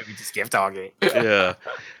 We just kept talking. Yeah.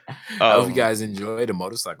 I hope you guys enjoy the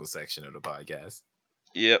motorcycle section of the podcast.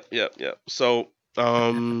 Yep. So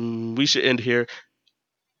we should end here.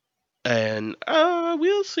 And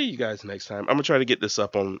we'll see you guys next time. I'm gonna try to get this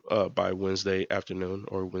up on by Wednesday afternoon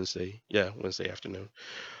or Wednesday afternoon.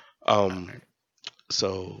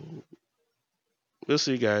 So we'll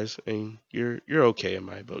see you guys, and you're okay in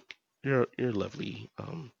my book. You're lovely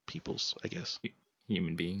peoples, I guess.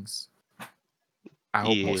 Human beings. I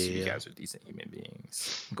hope most of you guys are decent human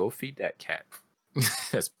beings. Go feed that cat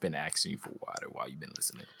that's been asking you for water while you've been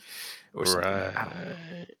listening. Or something.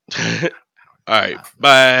 Right. All right. Bye.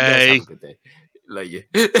 Have a good day. Love you.